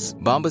purchase,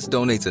 Bombas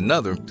donates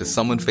another to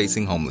someone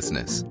facing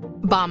homelessness.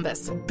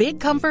 Bombas. Big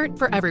comfort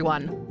for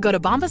everyone. Go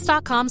to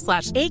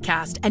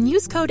bombas.com/ACAST and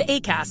use code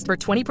ACAST for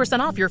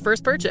 20% off your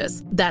first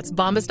purchase. That's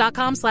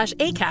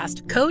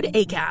bombas.com/ACAST. Code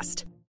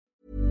ACAST.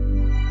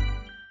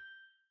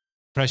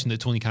 Impression that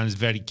Tony Khan is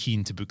very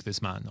keen to book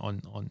this man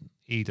on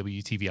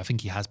AEW TV. I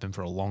think he has been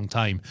for a long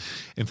time,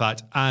 in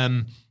fact.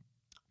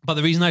 But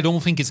the reason I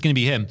don't think it's going to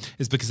be him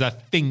is because I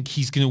think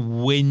he's going to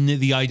win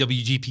the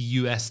IWGP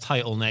US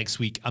title next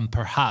week, and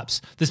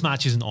perhaps this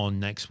match isn't on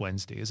next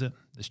Wednesday, is it?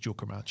 This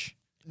Joker match.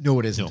 No,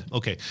 it isn't. No.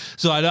 Okay.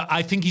 So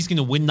I think he's going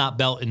to win that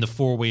belt in the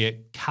 4-way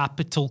at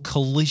Capital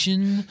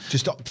Collision.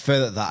 Just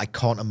further than that, I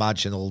can't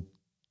imagine he'll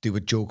do a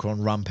Joker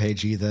on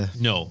Rampage either.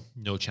 No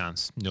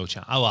chance. No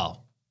chance. Oh,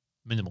 well.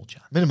 Minimal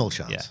chance. Minimal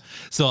chance. Yeah.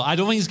 So I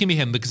don't think it's going to be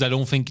him because I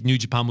don't think New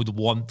Japan would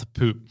want to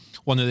put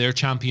one of their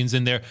champions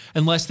in there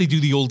unless they do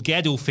the old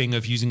Gedo thing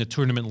of using a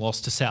tournament loss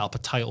to set up a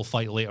title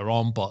fight later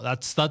on. But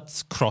that's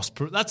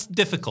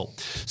difficult.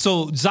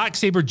 So Zack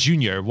Sabre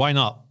Jr., why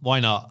not?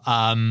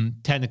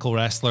 Technical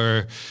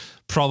wrestler,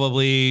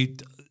 probably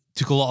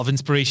took a lot of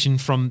inspiration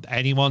from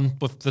anyone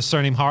with the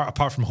surname Hart,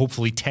 apart from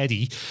hopefully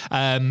Teddy.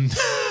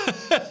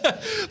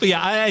 But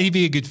yeah, he'd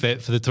be a good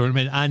fit for the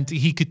tournament, and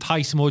he could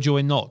tie Samoa Joe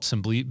in knots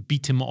and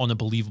beat him on a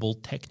believable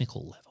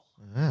technical level.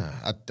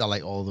 Yeah, I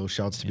like all those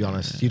shots, to be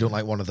honest. You don't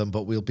like one of them,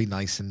 but we'll be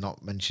nice and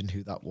not mention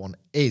who that one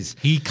is.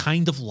 He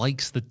kind of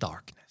likes the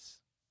darkness.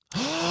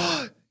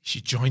 You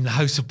should join the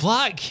House of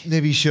Black.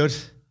 Maybe you should.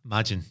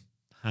 Imagine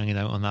hanging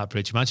out on that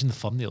bridge. Imagine the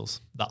thumbnails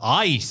that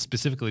I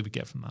specifically would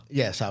get from that.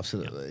 Yes,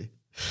 absolutely. Yeah.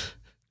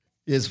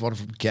 Here's one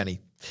from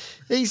Kenny.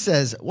 He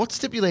says, what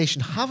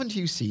stipulation haven't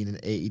you seen in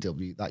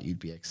AEW that you'd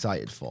be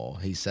excited for?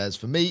 He says,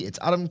 for me, it's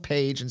Adam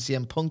Page and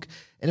CM Punk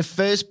in a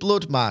First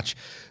Blood match.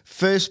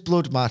 First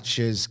Blood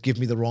matches give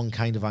me the wrong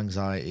kind of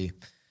anxiety.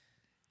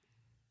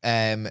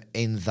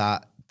 In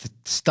that the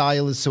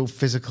style is so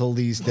physical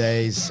these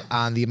days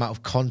and the amount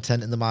of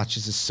content in the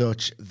matches is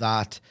such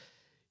that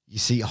you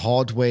see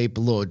hard-way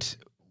blood.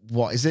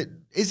 What is it?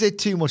 Is it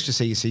too much to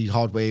say you see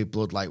hard-way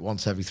blood like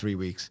once every 3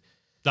 weeks?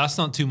 That's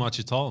not too much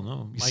at all,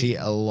 no. You see it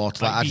a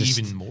lot. Might be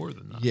even more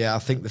than that. Yeah, I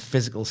think the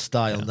physical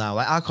style now.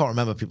 Like, I can't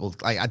remember people.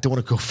 Like, I don't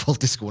want to go full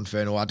Disco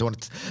Inferno. I don't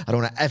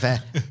want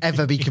to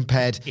ever be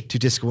compared to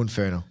Disco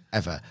Inferno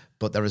ever.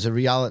 But there is a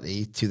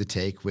reality to the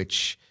take,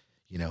 which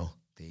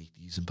they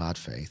use in bad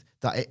faith,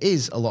 that it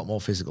is a lot more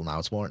physical now.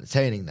 It's more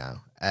entertaining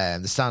now.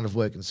 The standard of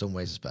work in some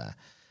ways is better,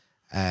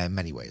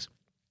 many ways.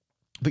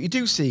 But you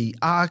do see.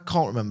 I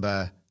can't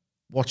remember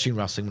watching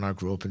wrestling when I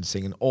grew up and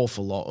seeing an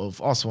awful lot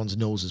of someone's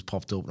nose has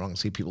popped open. I can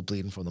see people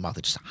bleeding from the mouth.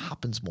 It just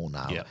happens more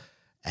now. Yeah.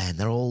 And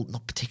they're all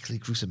not particularly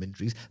gruesome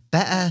injuries.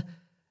 Better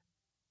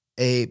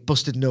a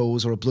busted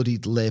nose or a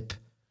bloodied lip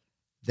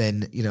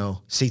than,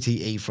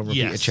 CTE from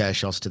repeated chair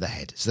shots to the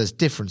head. So there's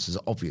differences,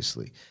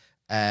 obviously.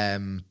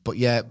 But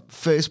yeah,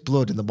 First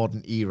Blood in the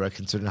modern era,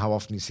 considering how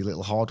often you see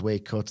little hard-way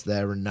cuts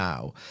there and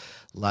now,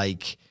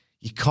 like,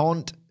 you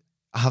can't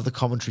have the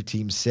commentary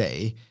team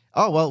say,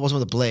 oh, well, it wasn't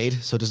with a blade,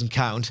 so it doesn't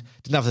count.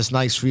 Didn't have this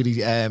nice,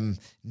 really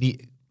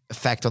neat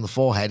effect on the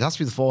forehead. It has to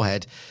be the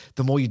forehead.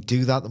 The more you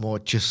do that, the more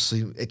it just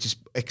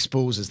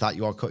exposes that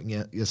you are cutting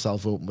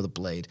yourself open with a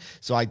blade.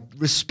 So I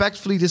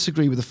respectfully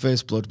disagree with the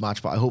First Blood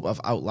match, but I hope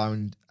I've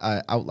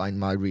outlined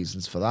my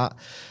reasons for that.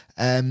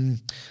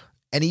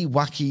 any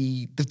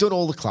wacky. They've done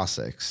all the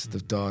classics.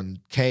 They've done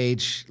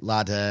cage,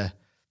 ladder,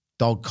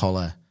 dog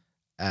collar.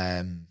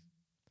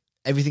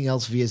 Everything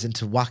else veers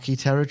into wacky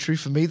territory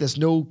for me. There's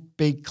no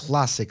big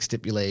classic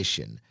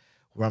stipulation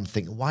where I'm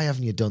thinking, why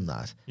haven't you done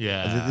that?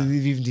 Yeah.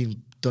 They've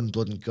even done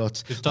blood and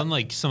guts. They've done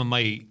like some of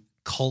my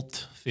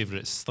cult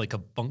favorites, like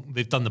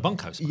they've done the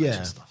bunkhouse match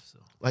and stuff. So.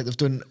 Like they've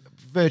done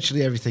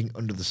virtually everything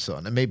under the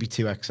sun, and maybe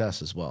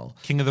 2XS as well.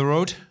 King of the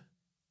Road.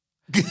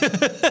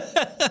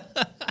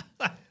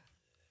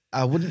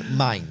 I wouldn't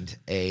mind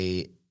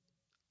a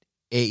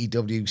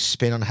AEW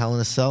spin on Hell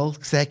in a Cell,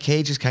 because their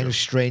cage is kind of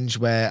strange,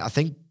 where I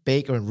think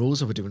Baker and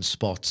Rosa were doing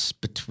spots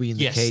between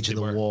the cage and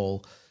the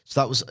wall.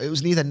 So it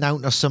was neither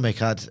Nount nor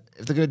Stomach.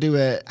 If they're going to do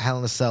a Hell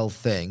in a Cell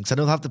thing, because I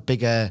know they have the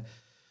bigger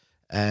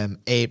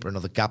apron, or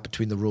the gap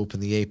between the rope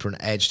and the apron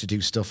edge to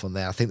do stuff on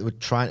there. I think they were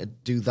trying to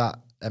do that,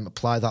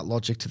 apply that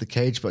logic to the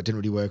cage, but it didn't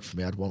really work for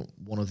me. I'd want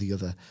one or the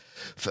other.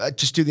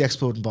 Just do the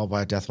exploding barbed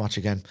wire death match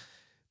again.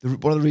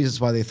 One of the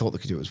reasons why they thought they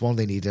could do it was, one,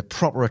 they need a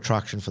proper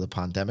attraction for the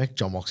pandemic.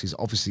 John Moxley's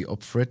obviously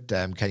up for it.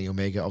 Kenny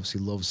Omega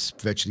obviously loves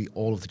virtually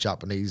all of the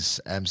Japanese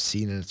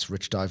scene and its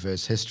rich,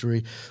 diverse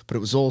history. But it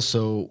was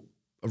also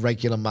a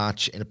regular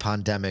match in a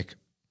pandemic.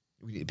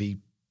 We need to be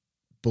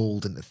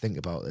bold and to think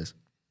about this.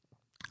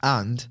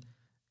 And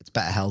it's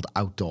better held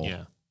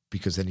outdoor,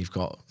 because then you've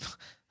got,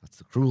 that's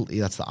the cruelty,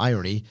 that's the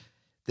irony.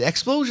 The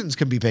explosions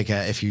can be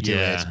bigger if you do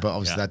it, but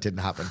obviously that didn't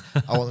happen.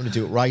 I want them to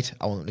do it right.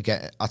 I want them to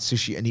get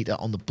Atsushi Onita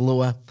on the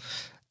blower.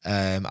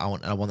 I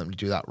want them to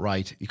do that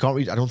right. You can't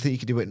I don't think you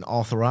can do it in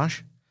Arthur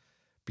Ashe,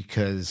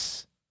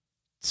 because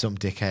some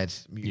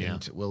dickhead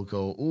mutant will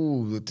go,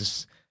 ooh,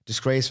 this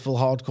disgraceful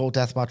hardcore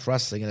deathmatch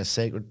wrestling in a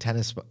sacred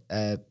tennis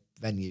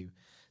venue.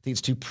 I think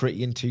it's too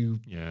pretty and too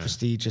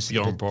prestigious.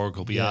 Bjorn Borg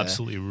will be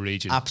absolutely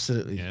raging.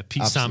 Absolutely. Yeah,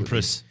 Pete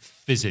Sampras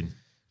fizzing.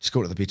 Just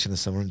go to the beach in the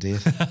summer and do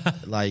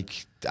it.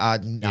 Like, I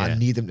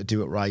need them to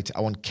do it right.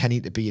 I want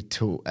Kenny to be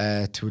to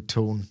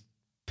atone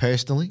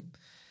personally.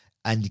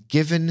 And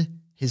given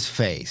his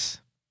face,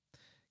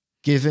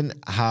 given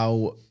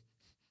how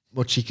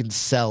much he can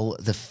sell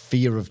the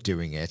fear of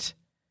doing it,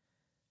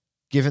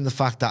 given the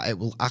fact that it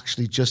will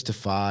actually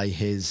justify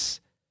his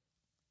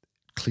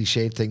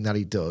cliched thing that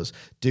he does,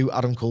 do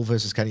Adam Cole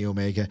versus Kenny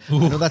Omega.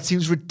 Ooh. I know that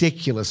seems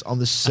ridiculous on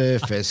the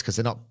surface, because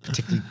they're not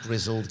particularly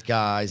grizzled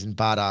guys and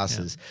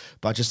badasses,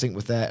 but I just think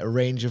with their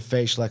range of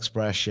facial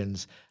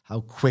expressions,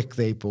 how quick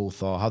they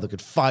both are, how they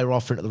could fire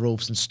off into the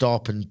ropes and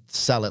stop and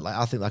sell it, like,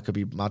 I think that could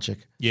be magic.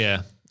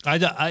 Yeah.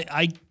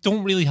 I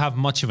don't really have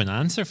much of an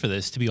answer for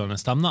this, to be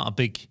honest. I'm not a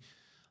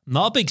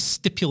big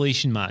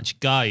stipulation match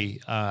guy.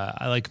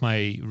 I like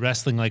my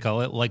wrestling like I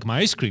like my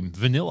ice cream,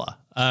 vanilla.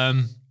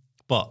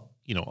 But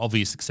you know,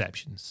 obvious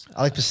exceptions.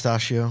 I like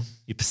pistachio.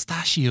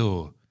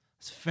 Pistachio.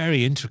 It's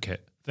very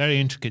intricate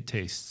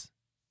tastes.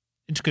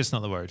 Intricate's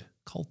not the word.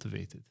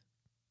 Cultivated.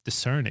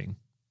 Discerning.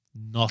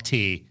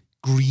 Naughty.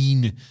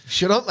 Green.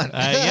 Shut up, man.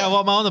 Yeah,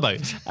 what am I on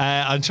about?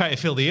 I'm trying to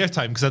fill the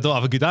airtime because I don't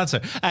have a good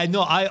answer.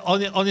 No,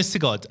 honest to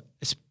God,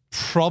 it's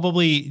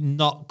probably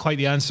not quite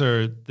the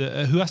answer.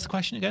 Who asked the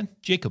question again?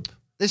 Jacob.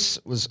 This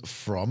was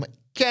from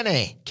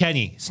Kenny.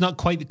 It's not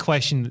quite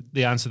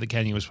the answer that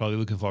Kenny was probably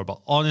looking for, but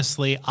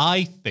honestly,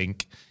 I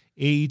think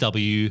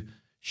AEW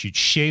should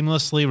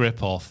shamelessly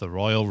rip off the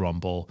Royal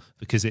Rumble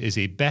because it is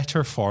a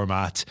better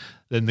format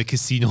than the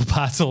Casino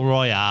Battle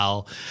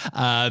Royale.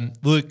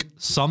 Look,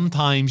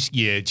 sometimes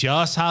you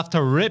just have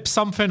to rip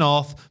something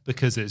off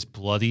because it's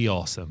bloody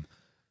awesome.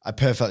 I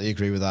perfectly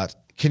agree with that.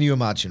 Can you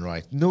imagine,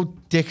 right? No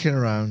dicking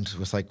around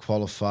with like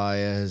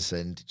qualifiers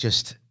and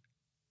just,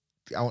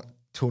 I want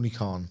Tony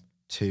Khan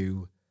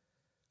to,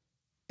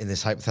 in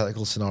this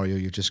hypothetical scenario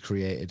you just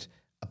created,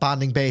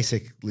 abandoning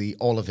basically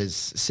all of his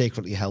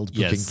sacredly held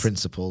booking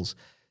principles.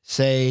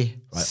 Say,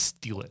 right,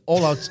 steal it.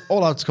 All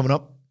Out's coming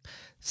up.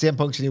 CM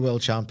Punk's your new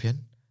world champion,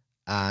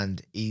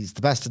 and he's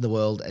the best in the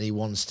world, and he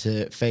wants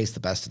to face the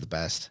best of the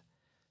best.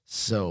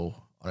 So,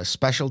 on a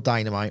special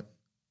Dynamite,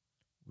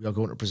 we are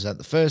going to present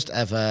the first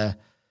ever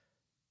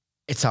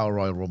It's Our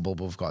Royal Rumble,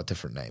 but we've got a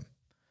different name.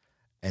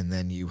 And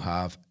then you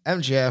have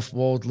MJF,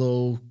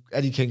 Wardlow,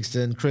 Eddie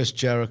Kingston, Chris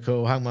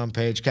Jericho, Hangman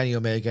Page, Kenny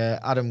Omega,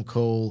 Adam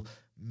Cole,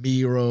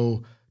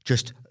 Miro,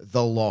 just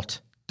the lot.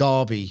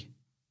 Darby,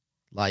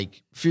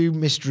 like few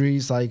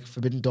mysteries like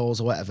Forbidden Doors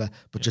or whatever,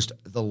 but just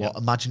the lot.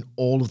 Imagine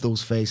all of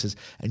those faces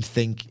and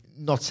think,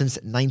 not since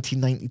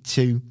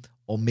 1992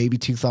 or maybe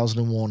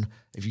 2001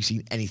 have you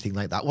seen anything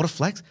like that. What a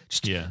flex.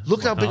 Just look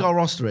at how big our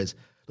roster is.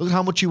 Look at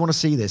how much you want to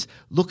see this.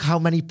 Look how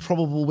many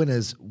probable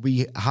winners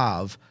we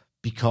have,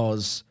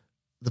 because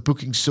the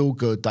booking's so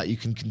good that you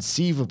can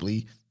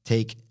conceivably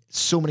take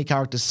so many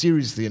characters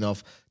seriously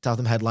enough to have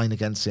them headline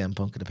against CM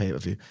Punk in a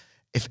pay-per-view.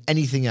 If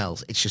anything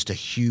else, it's just a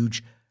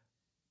huge,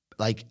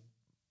 like,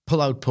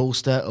 pull-out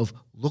poster of,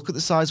 look at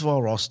the size of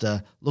our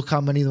roster, look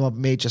how many of them are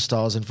major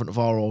stars in front of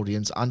our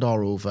audience and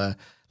are over,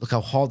 look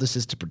how hard this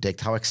is to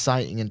predict, how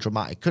exciting and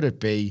dramatic could it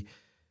be.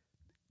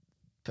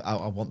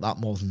 I want that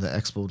more than the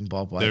exploding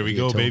barbed wire. There we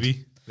go,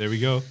 baby. There we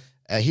go.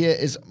 Here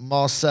is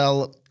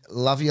Marcel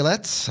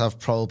Laviolette, I've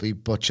probably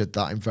butchered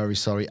that. I'm very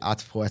sorry.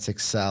 At Poetic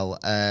Cell.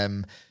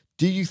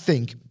 Do you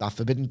think that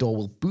Forbidden Door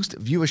will boost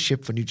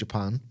viewership for New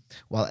Japan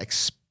while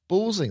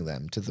exposing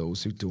them to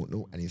those who don't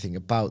know anything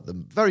about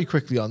them? Very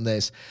quickly on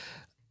this,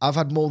 I've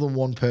had more than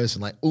one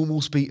person like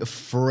almost be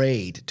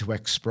afraid to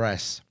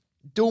express.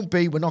 Don't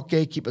be, we're not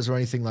gatekeepers or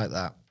anything like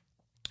that.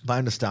 But I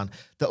understand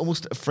they're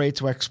almost afraid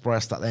to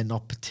express that they're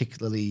not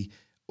particularly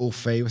au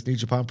fait with New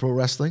Japan Pro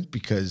Wrestling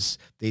because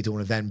they don't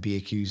want to then be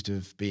accused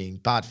of being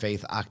bad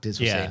faith actors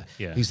or saying,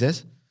 who's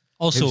this?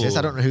 Also, who's this?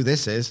 I don't know who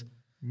this is.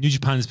 New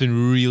Japan's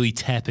been really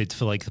tepid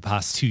for like the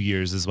past 2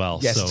 years as well.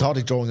 Yes, so. it's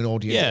hardly drawing an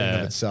audience in and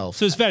of itself.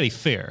 So it's very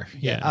fair.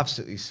 Yeah,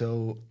 absolutely.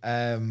 So,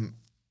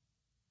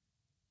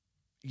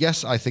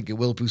 yes, I think it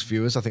will boost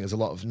viewers. I think there's a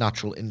lot of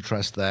natural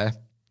interest there.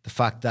 The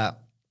fact that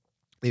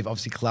they've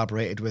obviously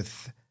collaborated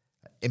with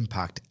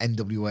Impact,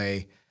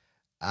 NWA,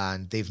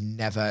 and they've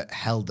never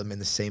held them in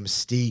the same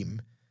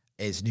esteem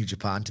as New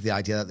Japan, to the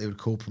idea that they would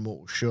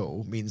co-promote a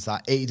show means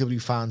that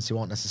AEW fans who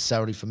aren't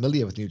necessarily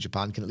familiar with New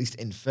Japan can at least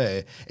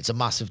infer it's a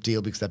massive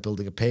deal because they're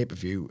building a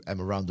pay-per-view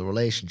around the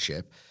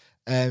relationship.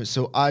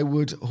 So I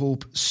would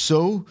hope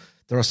so.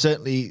 There are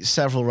certainly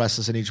several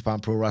wrestlers in New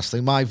Japan Pro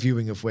Wrestling, my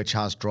viewing of which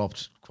has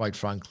dropped, quite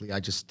frankly.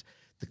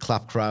 The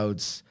clap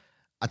crowds,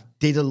 I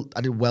did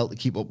well to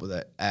keep up with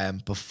it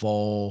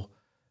before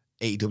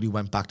AEW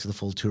went back to the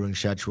full touring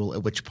schedule,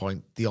 at which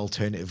point the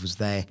alternative was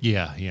there.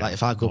 Yeah. Like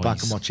if I go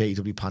back and watch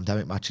AEW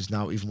Pandemic matches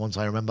now, even ones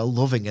I remember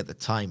loving at the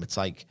time, it's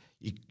like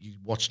you're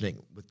watching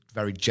it with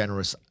very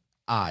generous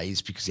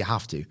eyes because you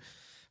have to.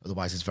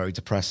 Otherwise, it's very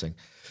depressing.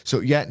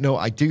 So, yeah, no,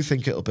 I do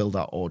think it'll build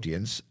that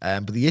audience.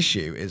 But the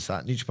issue is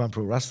that New Japan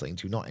Pro Wrestling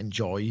do not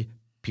enjoy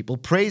people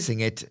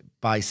praising it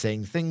by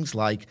saying things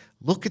like,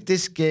 look at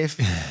this gif,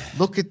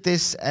 look at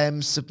this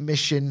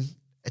submission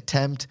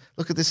attempt,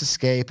 look at this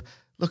escape,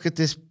 look at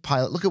this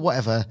pilot, look at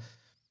whatever.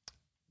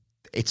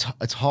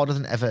 It's harder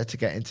than ever to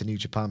get into New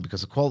Japan because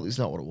the quality is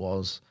not what it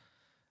was.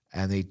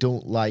 And they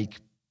don't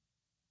like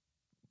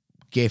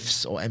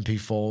GIFs or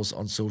MP4s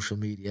on social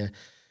media.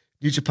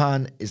 New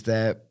Japan is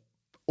their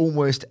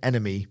almost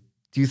enemy.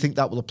 Do you think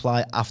that will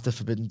apply after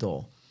Forbidden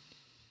Door?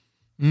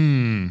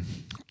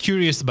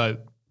 Curious about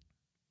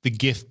the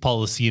GIF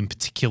policy in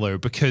particular,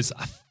 because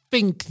I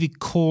think the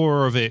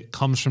core of it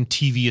comes from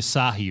TV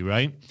Asahi,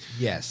 right?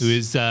 Yes. Who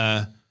is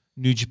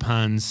New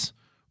Japan's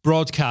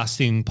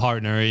broadcasting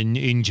partner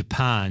in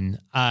Japan.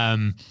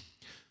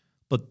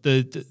 But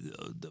the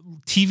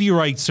TV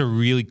rights are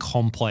really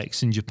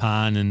complex in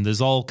Japan, and there's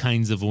all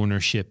kinds of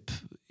ownership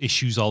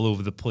issues all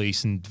over the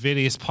place, and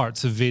various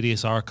parts of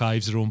various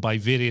archives are owned by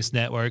various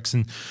networks,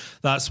 and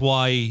that's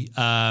why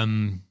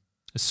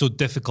it's so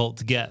difficult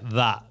to get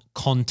that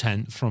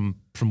content from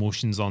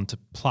promotions onto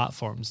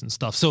platforms and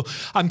stuff. So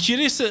I'm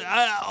curious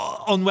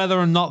on whether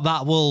or not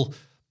that will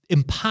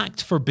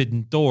impact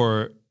Forbidden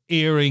Door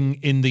airing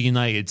in the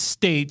United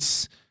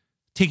States,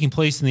 taking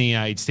place in the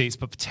United States,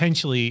 but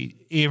potentially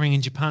airing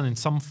in Japan in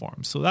some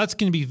form. So that's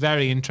going to be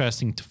very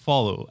interesting to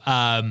follow.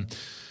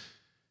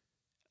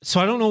 So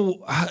I don't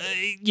know.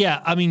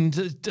 I mean,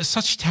 there's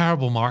such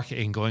terrible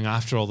marketing going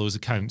after all those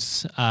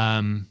accounts.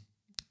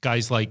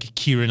 Guys like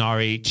Kieran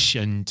RH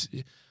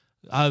and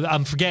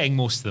I'm forgetting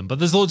most of them, but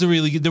there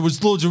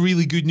was loads of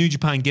really good New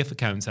Japan GIF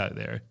accounts out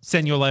there.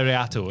 Senor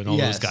Lariato and all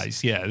those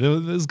guys. Yeah,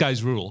 those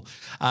guys rule.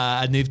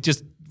 And they've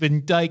just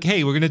been like,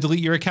 hey, we're going to delete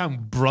your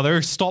account,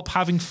 brother. Stop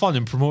having fun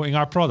and promoting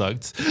our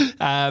products.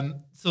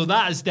 So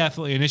that is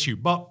definitely an issue.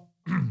 But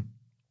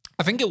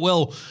I think it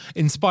will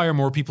inspire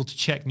more people to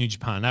check New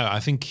Japan out. I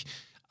think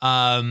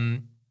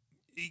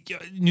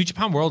New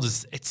Japan World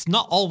it's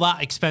not all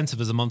that expensive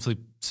as a monthly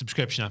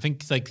subscription. I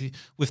think like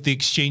with the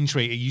exchange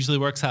rate, it usually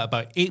works out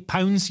about £8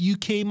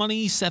 UK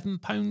money,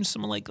 £7,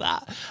 something like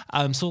that.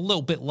 So a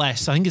little bit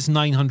less. I think it's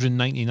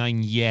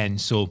 999 yen.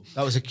 So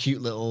that was a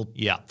cute little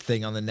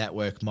thing on the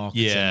network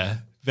marketing. Yeah.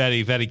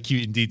 Very, very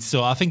cute indeed.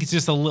 So I think it's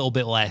just a little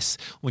bit less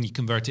when you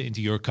convert it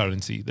into your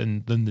currency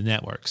than the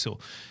network. So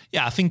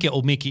yeah, I think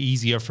it'll make it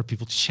easier for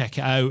people to check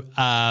it out.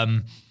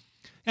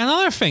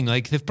 Another thing,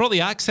 like they've brought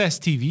the Access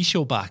TV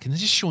show back and they're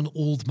just showing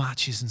old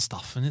matches and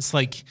stuff. And it's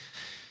like,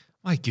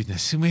 my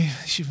goodness,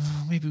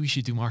 maybe we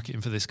should do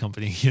marketing for this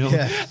company, you know?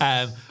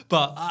 Yeah.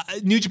 But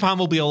New Japan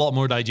will be a lot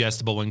more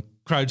digestible when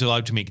crowds are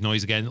allowed to make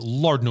noise again.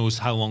 Lord knows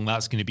how long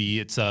that's going to be.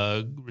 It's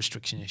a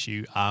restriction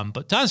issue.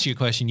 But to answer your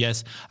question,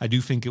 yes, I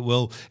do think it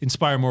will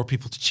inspire more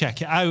people to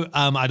check it out.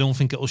 I don't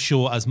think it will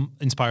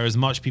inspire as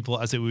much people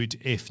as it would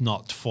if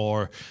not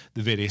for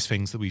the various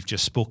things that we've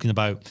just spoken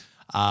about.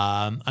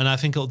 And I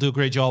think it'll do a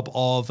great job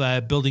of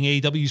building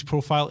AEW's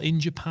profile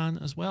in Japan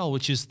as well,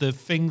 which is the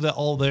thing that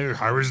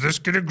how is this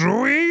going to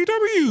grow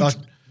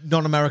AEW?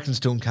 Non-Americans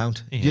don't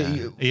count.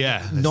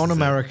 Yeah.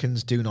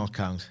 Non-Americans do not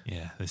count.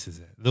 Yeah, this is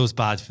it.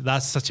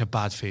 That's such a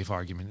bad faith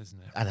argument,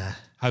 isn't it? And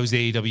how's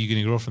AEW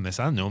going to grow from this?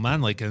 I don't know,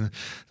 man. Like there's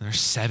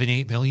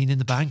 7-8 million in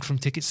the bank from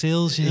ticket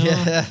sales, you know?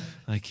 Yeah.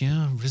 Like,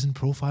 risen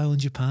profile in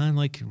Japan,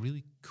 like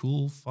really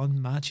cool,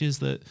 fun matches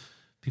that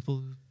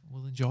people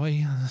we'll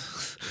enjoy.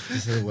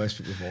 These are the worst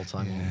people of all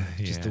time.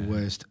 Just the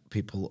worst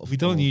people of all time. We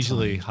don't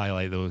usually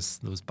highlight those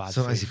bad.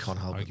 Sometimes you can't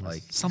help it.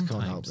 Sometimes. You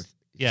can't help it.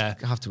 Yeah.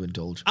 You have to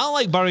indulge. I don't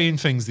like burying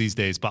things these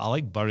days, but I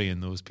like burying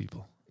those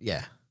people.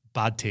 Yeah.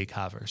 Bad take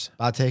havers.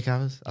 Bad take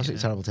havers?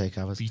 Absolutely terrible take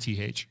havers.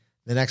 BTH.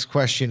 The next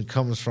question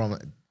comes from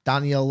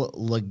Daniel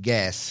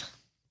Leguess.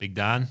 Big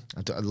Dan.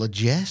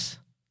 Leguess?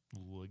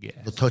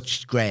 The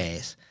touched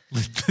grass.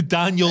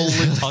 Daniel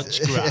the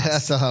touched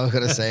grass. That's how I'm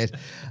going to say it.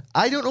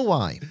 I don't know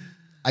why.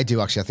 I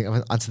do actually. I think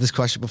I've answered this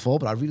question before,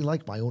 but I really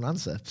like my own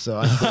answer. So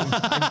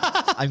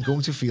I'm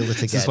going to field it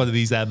again. This is one of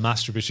these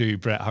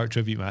masturbatory Bret Hart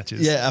tribute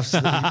matches. Yeah,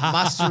 absolutely.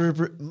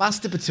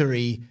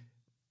 Masturbatory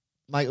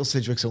Michael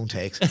Sidgwick's own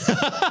takes.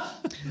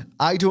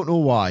 I don't know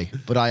why,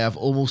 but I have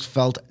almost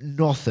felt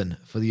nothing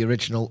for the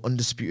original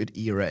Undisputed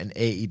Era in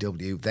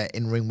AEW. Their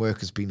in-ring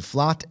work has been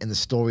flat and the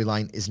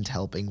storyline isn't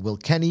helping. Will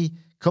Kenny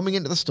coming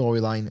into the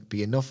storyline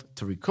be enough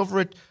to recover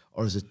it,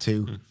 or is it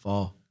too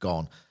far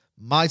gone?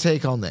 My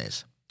take on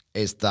this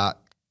is that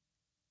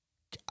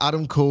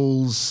Adam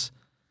Cole's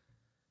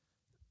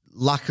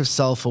lack of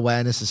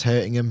self-awareness is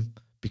hurting him,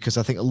 because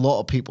I think a lot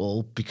of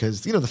people,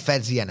 because, the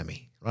Fed's the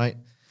enemy, right?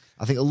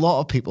 I think a lot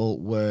of people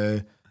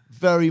were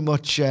very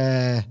much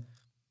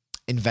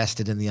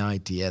invested in the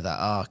idea that,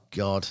 oh,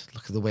 God,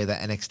 look at the way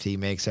that NXT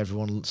makes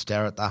everyone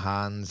stare at their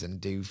hands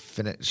and do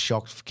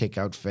shocked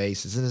kick-out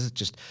faces. And it's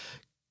just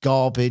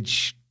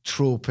garbage,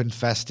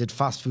 trope-infested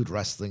fast food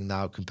wrestling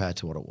now compared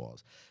to what it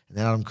was. And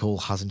then Adam Cole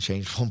hasn't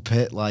changed one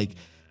bit. Like,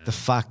 the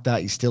fact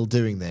that he's still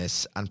doing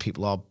this and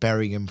people are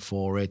burying him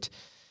for it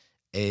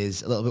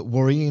is a little bit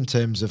worrying in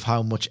terms of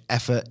how much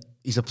effort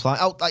he's applying.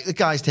 Oh, like, the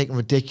guy's taking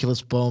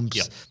ridiculous bumps.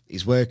 Yep.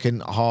 He's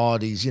working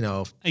hard. He's,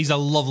 He's a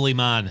lovely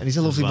man. And he's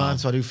a lovely man,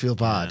 so I do feel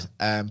bad.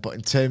 Yeah. But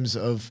in terms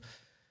of,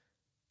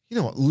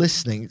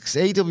 listening, because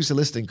AEW is a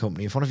listening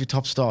company, if one of your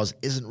top stars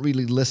isn't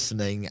really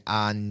listening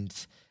and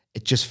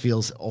it just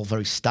feels all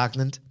very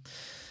stagnant,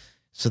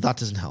 so that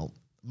doesn't help.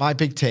 My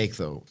big take,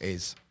 though,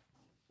 is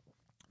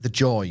the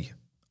joy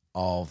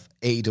of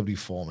AEW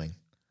forming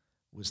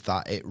was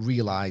that it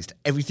realized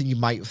everything you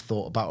might have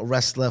thought about a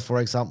wrestler, for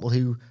example,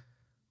 who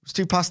was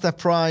too past their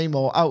prime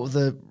or out of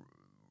the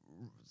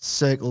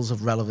circles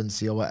of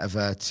relevancy or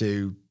whatever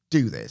to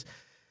do this.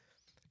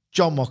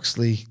 Jon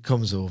Moxley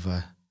comes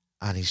over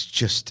and he's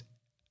just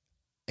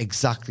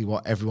exactly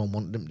what everyone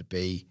wanted him to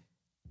be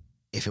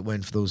if it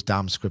weren't for those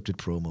damn scripted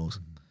promos.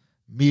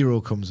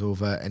 Miro comes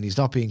over and he's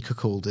not being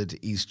cuckolded.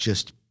 He's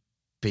just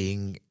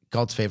being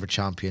God's favorite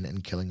champion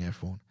and killing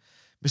everyone.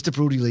 Mr.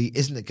 Brody Lee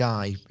isn't a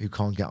guy who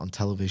can't get on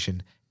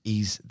television.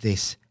 He's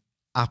this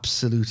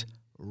absolute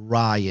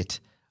riot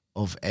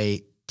of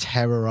a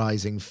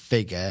terrorizing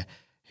figure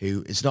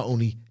who is not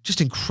only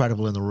just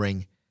incredible in the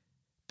ring,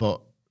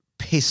 but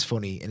piss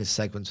funny in his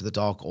segments with the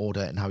Dark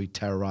Order and how he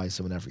terrorized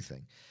them and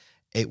everything.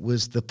 It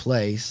was the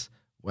place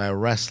where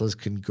wrestlers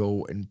can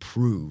go and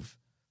prove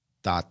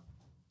that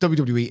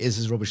WWE is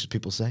as rubbish as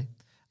people say,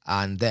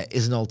 and there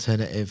is an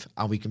alternative,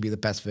 and we can be the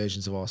best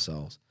versions of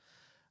ourselves.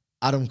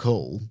 Adam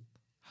Cole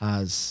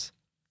has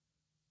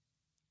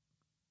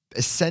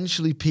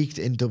essentially peaked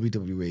in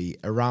WWE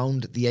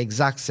around the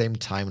exact same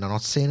time, and I'm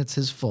not saying it's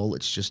his fault,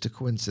 it's just a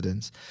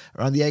coincidence.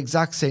 Around the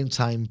exact same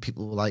time,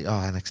 people were like, oh,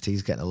 NXT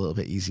is getting a little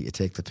bit easy to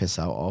take the piss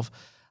out of,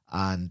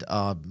 and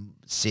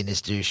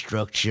sinister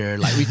structure.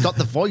 Like, we got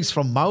the voice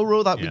from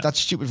Mauro, that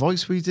stupid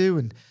voice we do,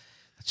 and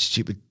that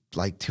stupid,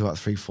 2 out of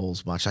 3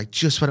 falls match.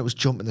 Just when it was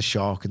jumping the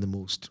shark in the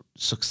most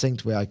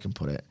succinct way I can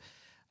put it,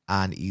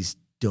 and he's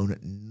done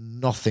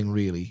nothing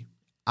really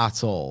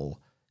at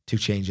all to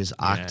change his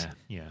act.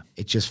 Yeah.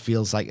 It just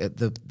feels like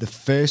the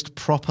first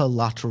proper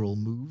lateral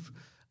move,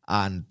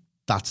 and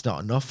that's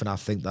not enough. And I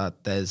think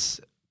that there's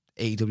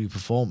AEW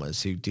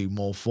performers who do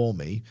more for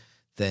me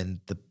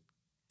than the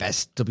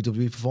best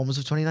WWE performers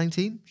of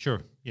 2019. Sure,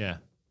 yeah.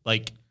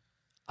 Like,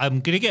 I'm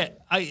gonna get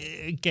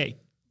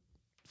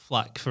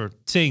flack for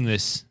saying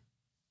this,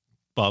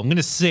 but I'm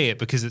gonna say it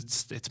because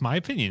it's my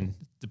opinion.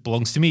 It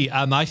belongs to me.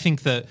 I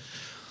think that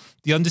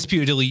the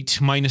Undisputed Elite,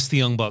 minus the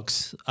Young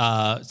Bucks,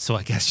 so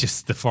I guess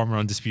just the former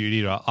Undisputed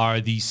Era, are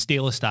the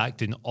stalest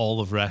act in all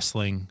of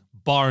wrestling,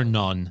 bar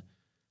none.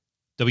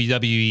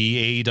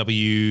 WWE,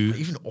 AEW.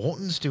 Even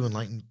Orton's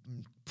doing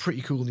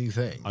pretty cool new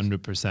things.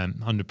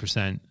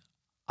 100%.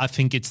 I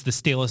think it's the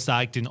stalest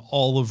act in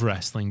all of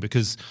wrestling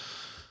because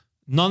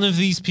none of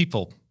these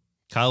people,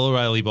 Kyle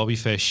O'Reilly, Bobby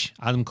Fish,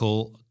 Adam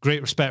Cole,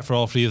 great respect for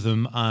all 3 of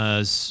them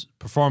as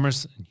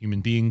performers and human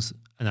beings,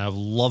 and I've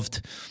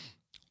loved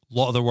a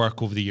lot of their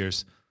work over the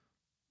years.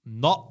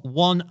 Not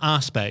one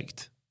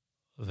aspect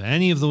of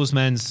any of those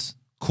men's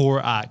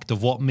core act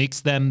of what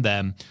makes them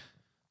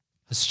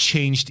has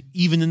changed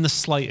even in the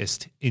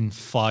slightest in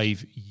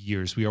 5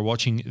 years. We are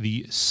watching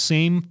the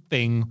same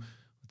thing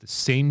with the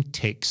same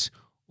takes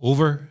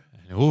over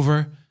and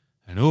over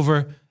and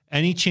over.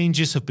 Any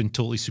changes have been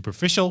totally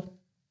superficial.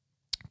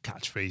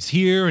 Catchphrase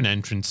here, an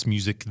entrance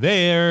music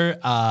there.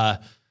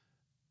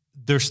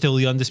 They're still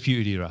the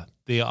Undisputed Era.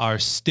 They are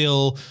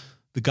still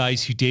the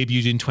guys who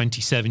debuted in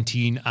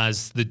 2017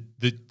 as the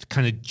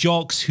kind of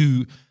jocks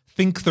who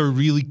think they're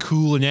really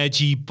cool and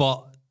edgy,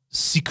 but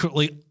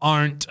secretly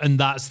aren't, and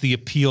that's the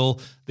appeal.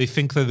 They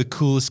think they're the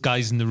coolest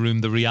guys in the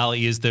room. The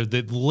reality is they're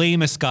the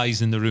lamest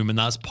guys in the room, and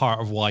that's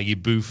part of why you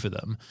boo for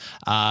them.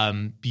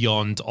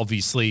 Beyond,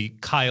 obviously,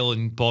 Kyle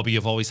and Bobby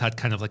have always had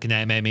kind of like an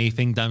MMA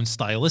thing down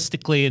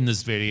stylistically, and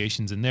there's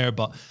variations in there,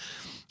 but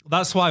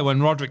that's why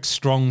when Roderick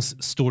Strong's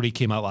story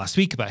came out last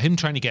week about him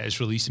trying to get his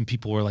release and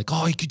people were like,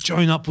 oh, he could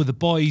join up with the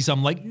boys.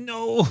 I'm like,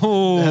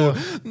 no,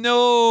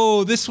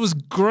 this was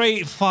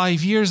great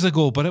 5 years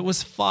ago, but it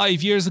was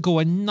 5 years ago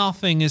and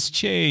nothing has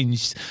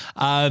changed.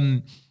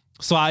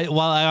 So while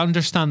I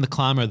understand the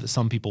clamor that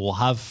some people will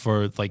have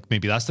for, like,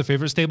 maybe that's their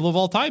favorite stable of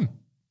all time.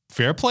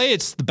 Fair play.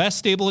 It's the best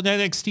stable in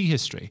NXT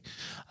history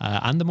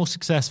and the most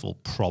successful,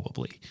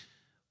 probably.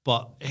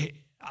 But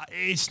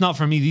it's not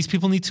for me. These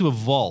people need to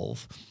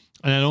evolve.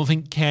 And I don't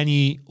think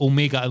Kenny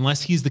Omega,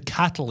 unless he's the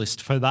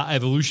catalyst for that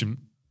evolution,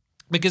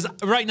 because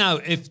right now,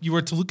 if you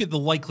were to look at the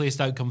likeliest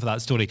outcome for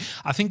that story,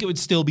 I think it would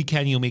still be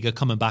Kenny Omega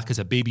coming back as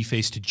a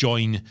babyface to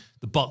join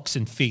the Bucks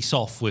and face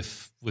off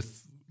with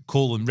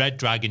Cole and Red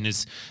Dragon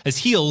as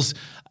heels.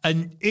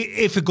 And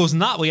if it goes in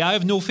that way, I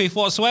have no faith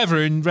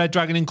whatsoever in Red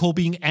Dragon and Cole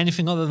being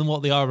anything other than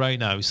what they are right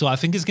now. So I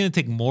think it's going to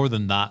take more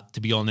than that,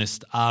 to be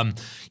honest. I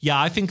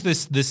think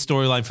this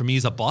storyline for me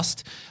is a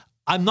bust.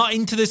 I'm not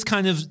into this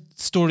kind of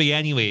story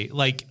anyway.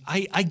 Like,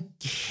 I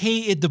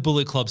hated the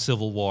Bullet Club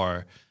Civil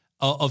War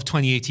of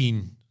 2018.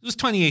 It was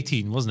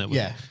 2018, wasn't it?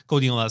 Yeah.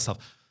 Cody and all that stuff.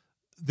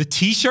 The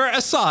T-shirt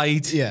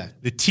aside,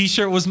 the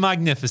T-shirt was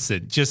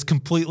magnificent. Just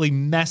completely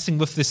messing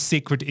with this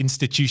sacred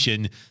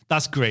institution.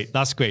 That's great.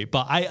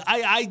 But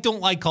I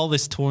don't like all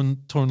this torn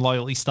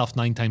loyalty stuff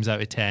 9 times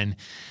out of 10.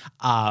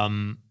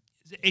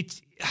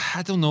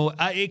 I don't know.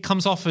 It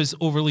comes off as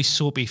overly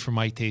soapy for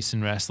my taste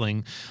in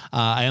wrestling.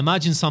 I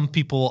imagine some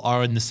people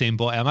are in the same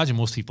boat. I imagine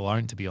most people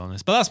aren't, to be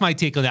honest. But that's my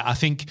take on it. I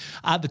think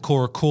at the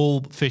core,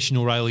 Cole, Fish, and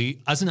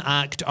O'Reilly, as an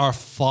act, are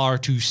far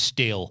too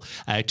stale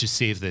to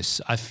save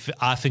this. I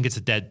think it's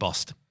a dead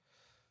bust.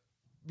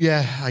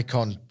 Yeah, I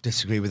can't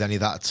disagree with any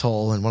of that at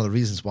all. And one of the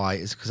reasons why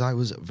is because I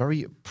was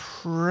very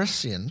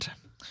prescient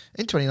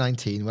in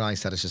 2019 when I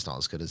said it's just not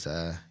as good as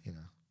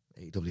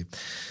AEW.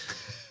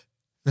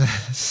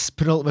 The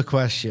penultimate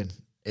question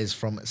is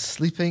from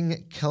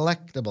Sleeping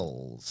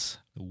Collectibles.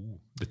 Ooh,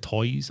 the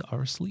toys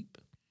are asleep.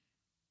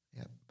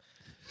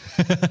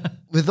 Yep.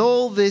 With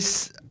all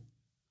this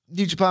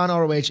New Japan,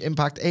 ROH,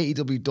 Impact,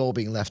 AEW door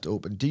being left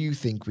open, do you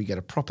think we get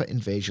a proper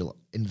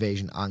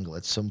invasion angle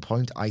at some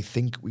point? I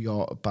think we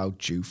are about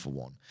due for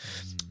one.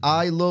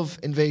 I love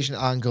invasion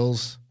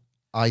angles.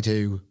 I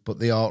do, but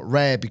they are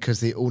rare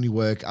because they only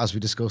work, as we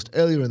discussed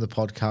earlier in the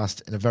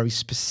podcast, in a very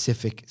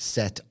specific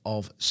set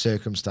of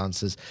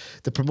circumstances.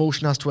 The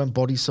promotion has to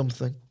embody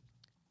something,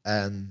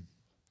 and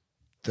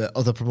the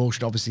other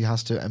promotion obviously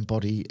has to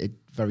embody a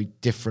very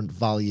different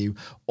value,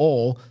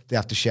 or they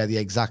have to share the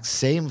exact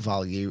same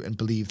value and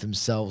believe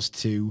themselves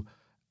to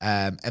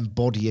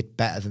embody it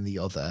better than the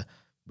other,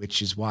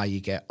 which is why you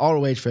get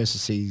ROH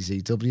versus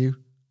CZW,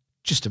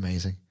 just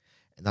amazing.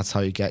 And that's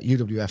how you get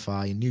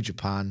UWFI and New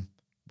Japan,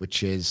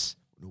 which is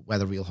where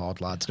the real hard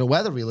lads. No,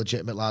 where the real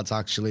legitimate lads,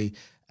 actually.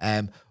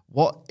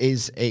 What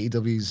is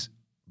AEW's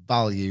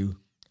value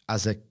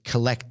as a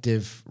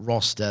collective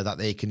roster that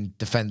they can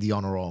defend the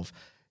honor of?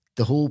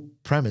 The whole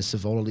premise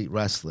of All Elite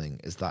Wrestling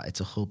is that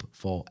it's a hub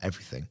for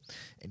everything.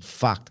 In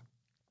fact,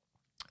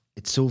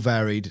 it's so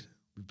varied.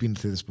 We've been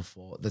through this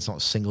before. There's not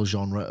a single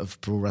genre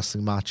of pro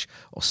wrestling match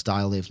or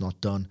style they've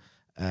not done.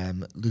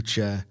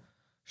 Lucha,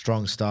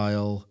 strong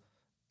style,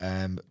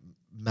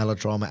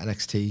 melodrama,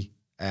 NXT,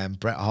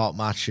 Bret Hart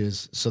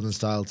matches, Southern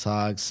style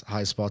tags,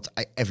 high spots,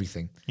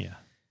 everything. Yeah.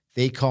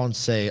 They can't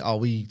say,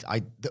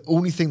 the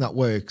only thing that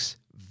works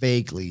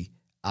vaguely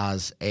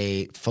as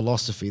a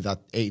philosophy that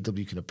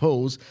AEW can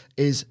oppose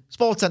is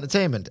sports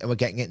entertainment. And we're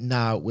getting it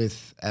now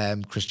with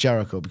Chris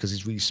Jericho, because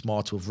he's really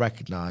smart to have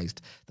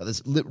recognized that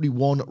there's literally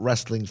one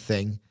wrestling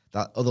thing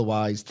that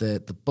otherwise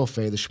the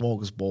buffet, the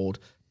smorgasbord,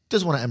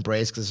 doesn't want to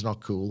embrace because it's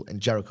not cool. And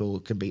Jericho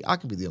can be the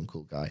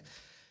uncool guy.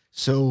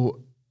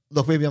 So,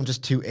 look, maybe I'm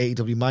just too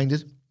AEW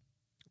minded,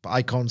 but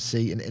I can't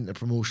see an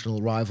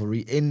interpromotional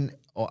rivalry in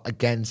or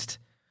against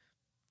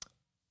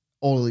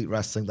All Elite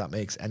Wrestling that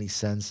makes any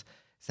sense.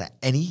 Is there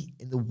any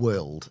in the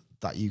world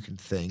that you can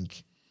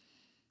think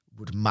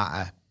would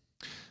matter?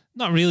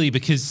 Not really,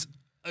 because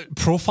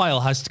profile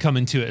has to come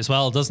into it as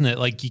well, doesn't it?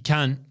 Like, you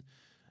can't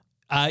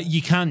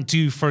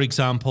do, for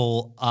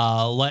example,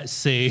 let's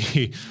say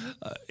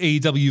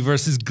AEW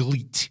versus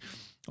GLEAT,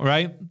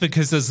 right?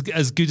 Because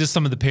as good as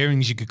some of the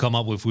pairings you could come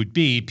up with would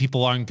be,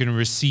 people aren't going to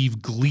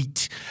receive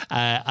GLEAT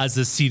as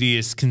a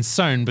serious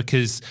concern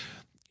because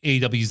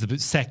AEW is the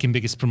second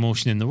biggest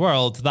promotion in the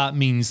world. That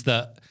means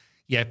that,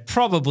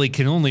 probably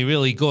can only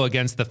really go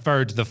against the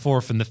third, the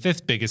fourth, and the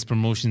fifth biggest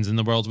promotions in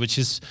the world, which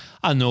is,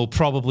 I don't know,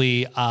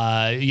 probably,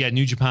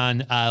 New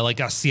Japan, like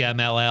a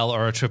CMLL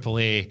or a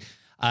AAA,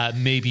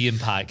 maybe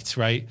Impact,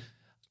 right?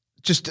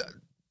 Just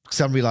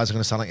because I realize I'm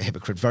going to sound like a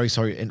hypocrite, very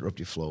sorry to interrupt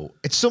your flow.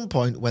 At some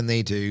point when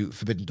they do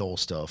Forbidden Door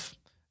stuff,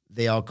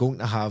 they are going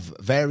to have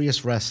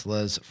various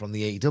wrestlers from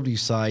the AEW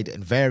side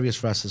and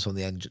various wrestlers from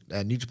the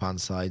New Japan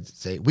side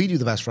say, we do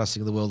the best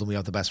wrestling in the world and we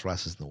have the best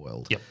wrestlers in the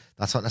world. Yep.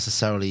 That's not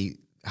necessarily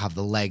have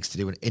the legs to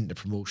do an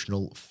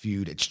interpromotional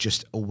feud. It's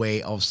just a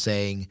way of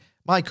saying,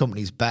 my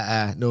company's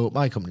better. No,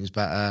 my company's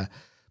better.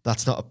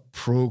 That's not a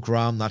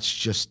program. That's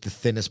just the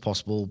thinnest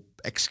possible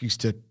excuse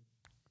to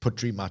put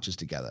dream matches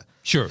together.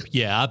 Sure.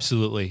 Yeah,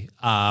 absolutely.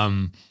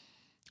 And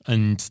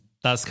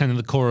that's kind of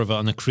the core of it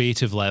on a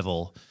creative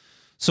level.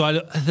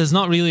 So there's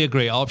not really a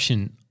great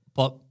option,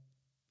 but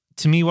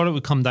to me, what it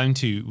would come down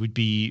to would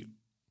be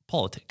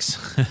politics.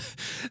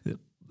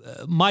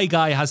 My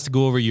guy has to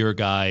go over your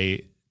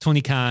guy,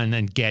 Tony Khan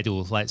and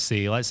Gedo, let's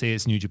say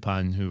it's New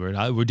Japan who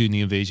we're doing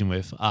the invasion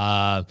with.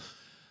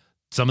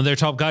 Some of their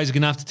top guys are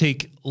going to have to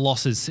take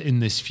losses in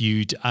this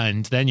feud,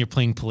 and then you're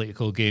playing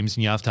political games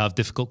and you have to have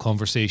difficult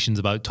conversations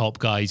about top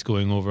guys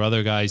going over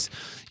other guys.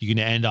 You're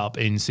going to end up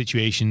in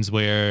situations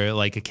where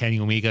like a Kenny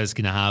Omega is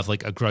going to have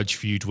like a grudge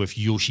feud with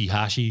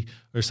Yoshihashi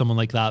or someone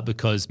like that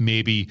because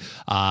maybe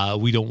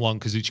we don't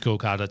want Kazuchika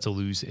Okada to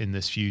lose in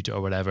this feud or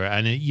whatever.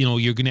 And,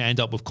 you're going to end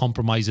up with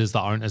compromises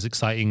that aren't as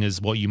exciting as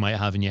what you might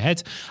have in your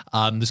head.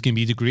 There's going to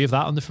be a degree of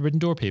that on the Forbidden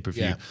Door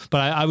pay-per-view. Yeah.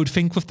 But I would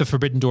think with the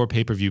Forbidden Door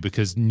pay-per-view,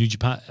 because New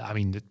Japan,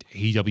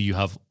 AEW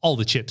have all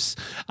the chips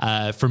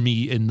for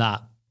me in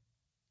that.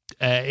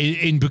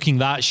 In booking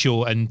that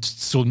show, and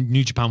so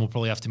New Japan will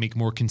probably have to make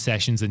more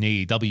concessions than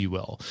AEW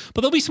will.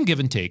 But there'll be some give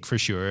and take for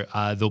sure.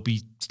 There'll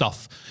be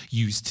stuff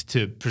used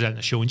to present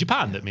a show in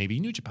Japan that maybe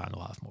New Japan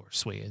will have more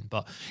sway in.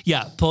 But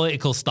yeah,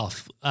 political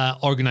stuff,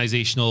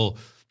 organizational,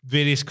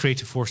 various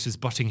creative forces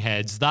butting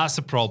heads, that's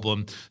a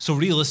problem. So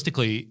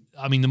realistically,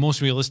 the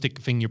most realistic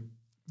thing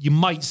you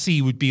might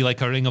see would be like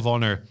a Ring of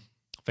Honor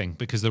thing,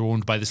 because they're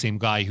owned by the same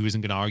guy who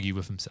isn't going to argue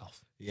with himself.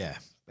 Yeah.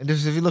 And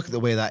if you look at the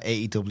way that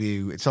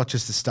AEW, it's not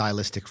just the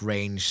stylistic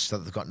range, so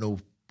that they've got no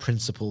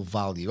principal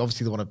value.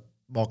 Obviously, they want to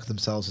market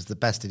themselves as the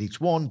best at each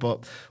one,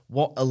 but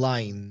what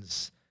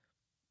aligns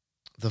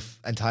the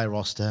entire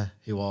roster,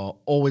 who are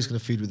always going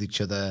to feud with each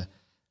other,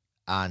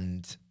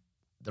 and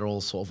they're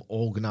all sort of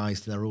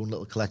organized in their own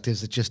little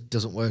collectives, it just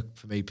doesn't work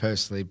for me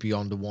personally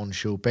beyond a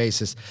one-show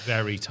basis.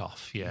 Very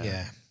tough, yeah.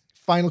 Yeah.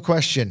 Final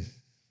question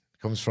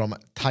comes from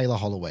Tyler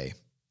Holloway.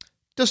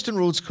 Dustin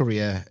Rhodes'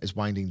 career is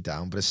winding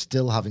down, but is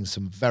still having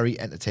some very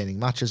entertaining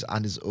matches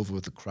and is over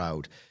with the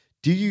crowd.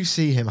 Do you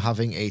see him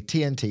having a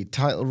TNT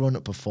title run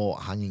before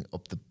hanging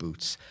up the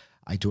boots?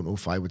 I don't know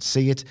if I would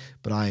see it,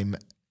 but I'm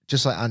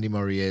just like Andy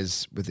Murray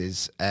is with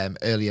his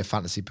earlier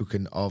fantasy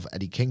booking of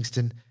Eddie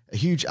Kingston, a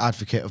huge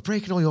advocate of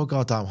breaking all your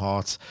goddamn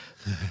hearts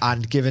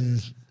and giving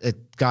a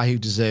guy who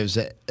deserves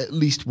it at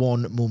least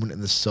one moment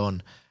in the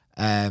sun.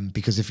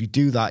 Because if you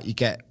do that, you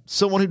get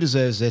someone who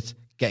deserves it,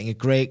 getting a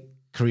great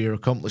career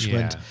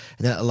accomplishment,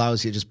 and then it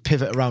allows you to just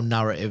pivot around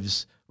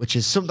narratives, which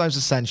is sometimes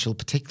essential,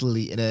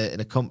 particularly in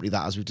a company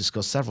that, as we've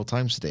discussed several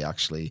times today,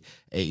 actually,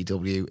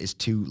 AEW is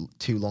too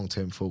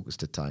long-term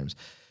focused at times.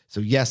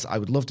 So yes, I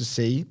would love to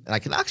see, and I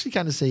can actually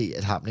kind of see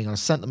it happening on a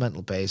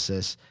sentimental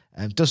basis,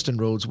 Dustin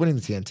Rhodes winning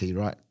the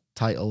TNT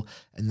title,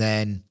 and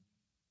then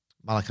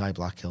Malachi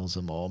Black kills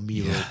him, or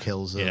Miro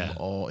kills him,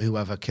 or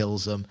whoever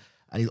kills him,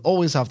 and he'll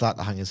always have that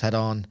to hang his head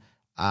on,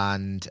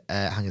 and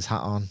hang his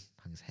hat on,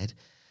 hang his head.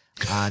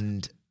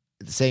 And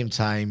at the same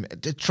time,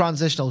 the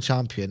transitional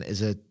champion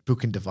is a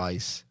booking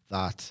device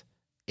that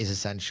is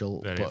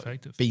essential, very but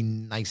effective. Be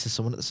nice to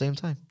someone at the same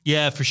time.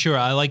 Yeah, for sure.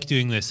 I like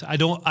doing this.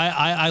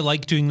 I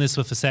like doing this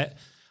with a set.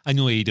 I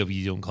know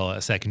AEW don't call it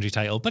a secondary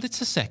title, but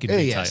it's a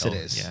secondary title. Yes, it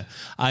is. Yeah,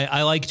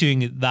 I like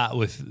doing that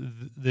with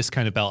this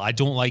kind of belt. I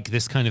don't like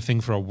this kind of thing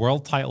for a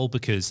world title,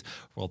 because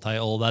world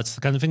title, that's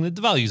the kind of thing that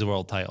devalues a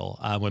world title.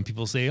 When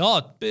people say,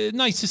 "Oh,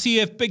 nice to see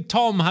if Big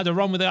Tom had a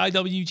run with the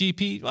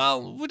IWGP,"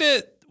 well, would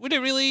it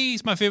really?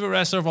 He's my favorite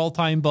wrestler of all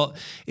time, but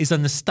is a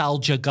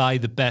nostalgia guy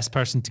the best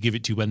person to give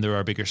it to when there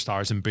are bigger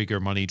stars and bigger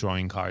money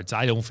drawing cards?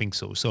 I don't think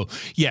so. So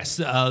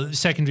yes,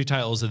 secondary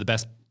titles are the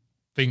best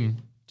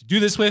thing to do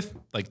this with,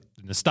 like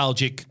the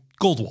nostalgic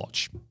gold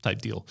watch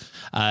type deal.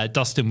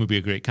 Dustin would be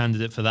a great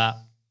candidate for that.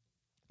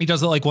 He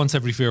does it like once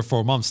every 3 or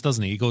 4 months,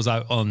 doesn't he? He goes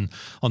out on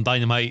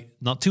Dynamite,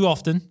 not too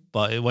often,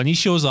 but when he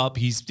shows up,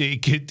 he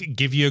could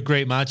give you a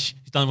great match.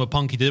 He's done it with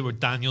Punk. He did it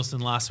with Danielson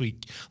last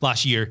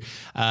year,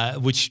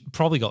 which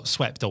probably got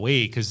swept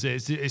away because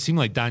it seemed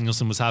like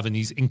Danielson was having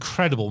these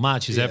incredible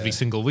matches every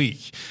single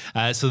week.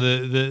 So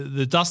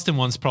the Dustin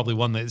one's probably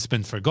one that's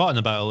been forgotten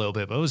about a little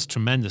bit, but it was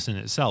tremendous in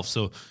itself.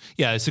 So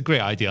yeah, it's a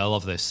great idea. I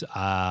love this.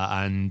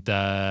 I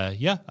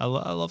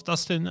love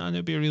Dustin, and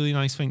it'd be a really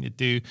nice thing to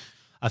do.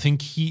 I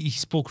think he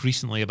spoke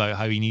recently about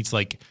how he needs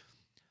like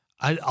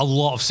a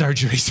lot of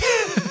surgeries.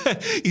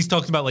 He's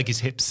talked about like his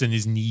hips and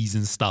his knees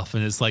and stuff.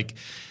 And it's like,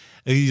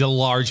 he's a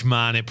large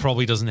man. It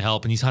probably doesn't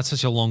help. And he's had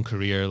such a long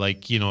career.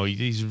 Like,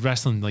 he's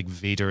wrestling like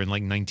Vader in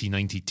like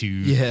 1992.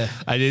 Yeah.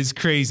 And it's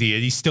crazy.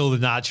 And he's still the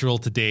natural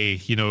today,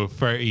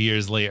 30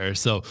 years later.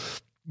 So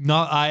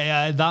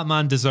That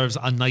man deserves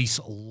a nice,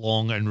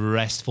 long and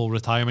restful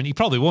retirement. He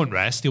probably won't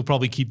rest. He'll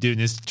probably keep doing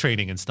his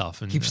training and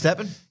stuff. And Keep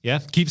stepping. Yeah,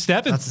 keep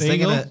stepping. That's the there thing,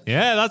 you go. isn't it?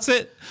 Yeah, that's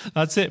it.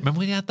 That's it. Remember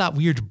when he had that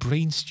weird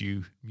brain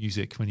stew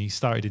music when he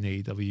started in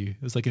AEW?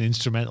 It was like an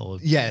instrumental.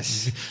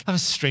 Yes. That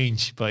was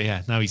strange, but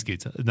yeah, now he's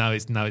good. Now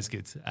it's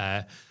good.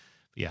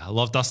 Yeah, I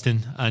love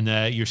Dustin,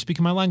 and you're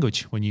speaking my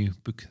language when you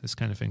book this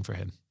kind of thing for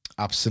him.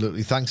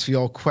 Absolutely. Thanks for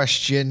your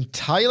question.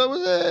 Tyler,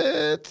 was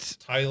it?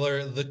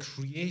 Tyler, the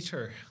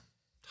creator.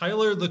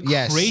 Tyler, the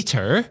Yes.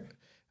 creator.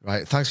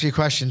 Right. Thanks for your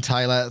question,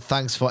 Tyler.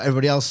 Thanks for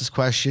everybody else's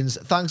questions.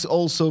 Thanks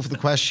also for the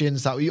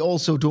questions that we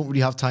also don't really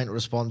have time to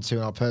respond to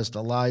in our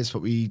personal lives,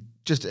 but we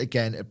just,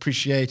 again,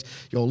 appreciate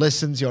your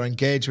listens, your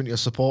engagement, your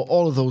support,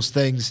 all of those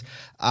things.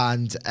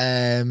 And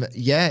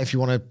if you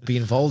want to be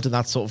involved in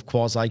that sort of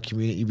quasi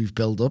community we've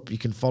built up, you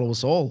can follow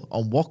us all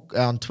on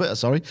Twitter,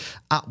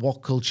 at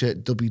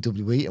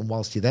WhatCultureWWE. And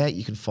whilst you're there,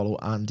 you can follow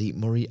Andy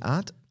Murray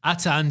at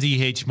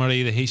Andy H.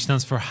 Murray. The H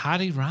stands for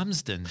Harry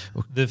Ramsden,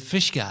 the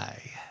fish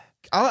guy.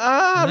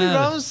 Harry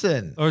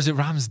Ramsden. Or is it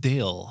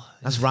Ramsdale?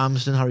 That's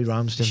Ramsden, Harry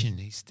Ramsden.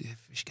 He's the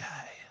fish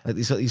guy. Like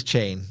he's got his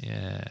chain.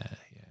 Yeah.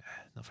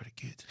 Not very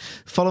good.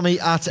 Follow me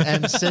at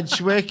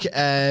Sidgwick.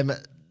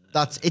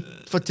 That's it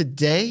for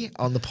today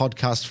on the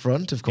podcast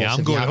front. Of course, Yeah,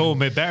 I'm going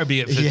home. It better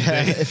be it for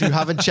today. If you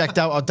haven't checked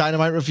out our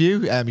Dynamite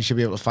review, you should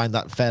be able to find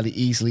that fairly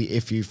easily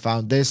if you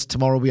found this.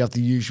 Tomorrow we have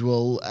the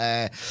usual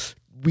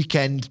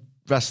weekend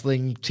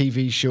wrestling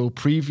TV show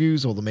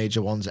previews, all the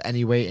major ones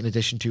anyway, in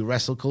addition to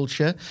Wrestle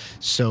Culture.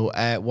 So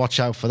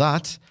watch out for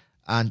that.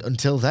 And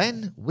until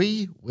then,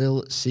 we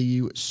will see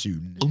you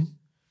soon.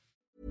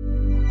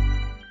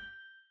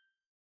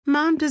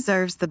 Mom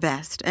deserves the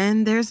best,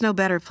 and there's no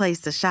better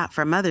place to shop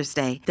for Mother's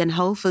Day than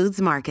Whole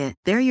Foods Market.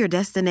 They're your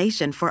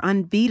destination for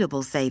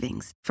unbeatable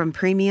savings, from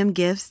premium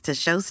gifts to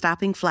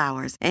show-stopping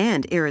flowers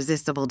and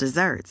irresistible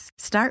desserts.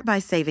 Start by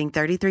saving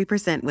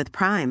 33% with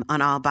Prime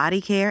on all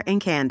body care and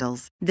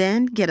candles.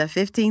 Then get a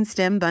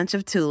 15-stem bunch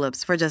of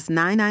tulips for just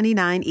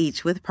 $9.99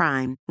 each with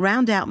Prime.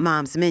 Round out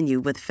Mom's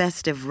menu with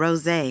festive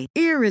rosé,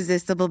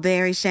 irresistible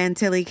berry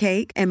chantilly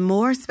cake, and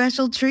more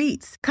special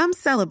treats. Come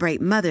celebrate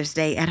Mother's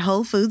Day at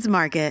Whole Foods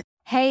Market.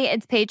 Hey,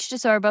 it's Paige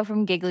DeSorbo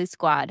from Giggly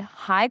Squad.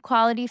 High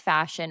quality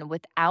fashion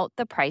without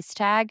the price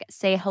tag.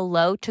 Say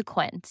hello to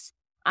Quince.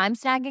 I'm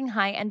snagging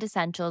high-end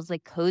essentials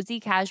like cozy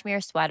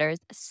cashmere sweaters,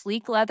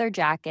 sleek leather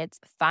jackets,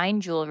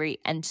 fine jewelry,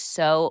 and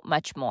so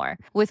much more.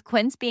 With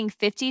Quince being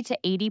 50 to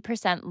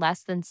 80%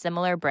 less than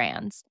similar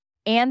brands.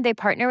 And they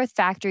partner with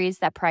factories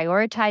that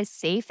prioritize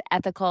safe,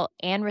 ethical,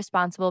 and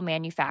responsible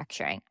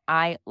manufacturing.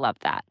 I love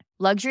that.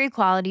 Luxury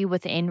quality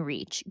within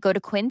reach. Go to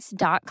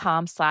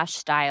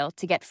quince.com/style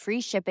to get free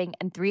shipping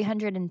and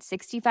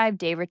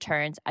 365-day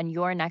returns on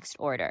your next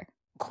order.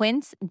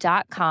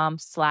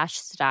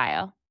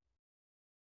 Quince.com/style.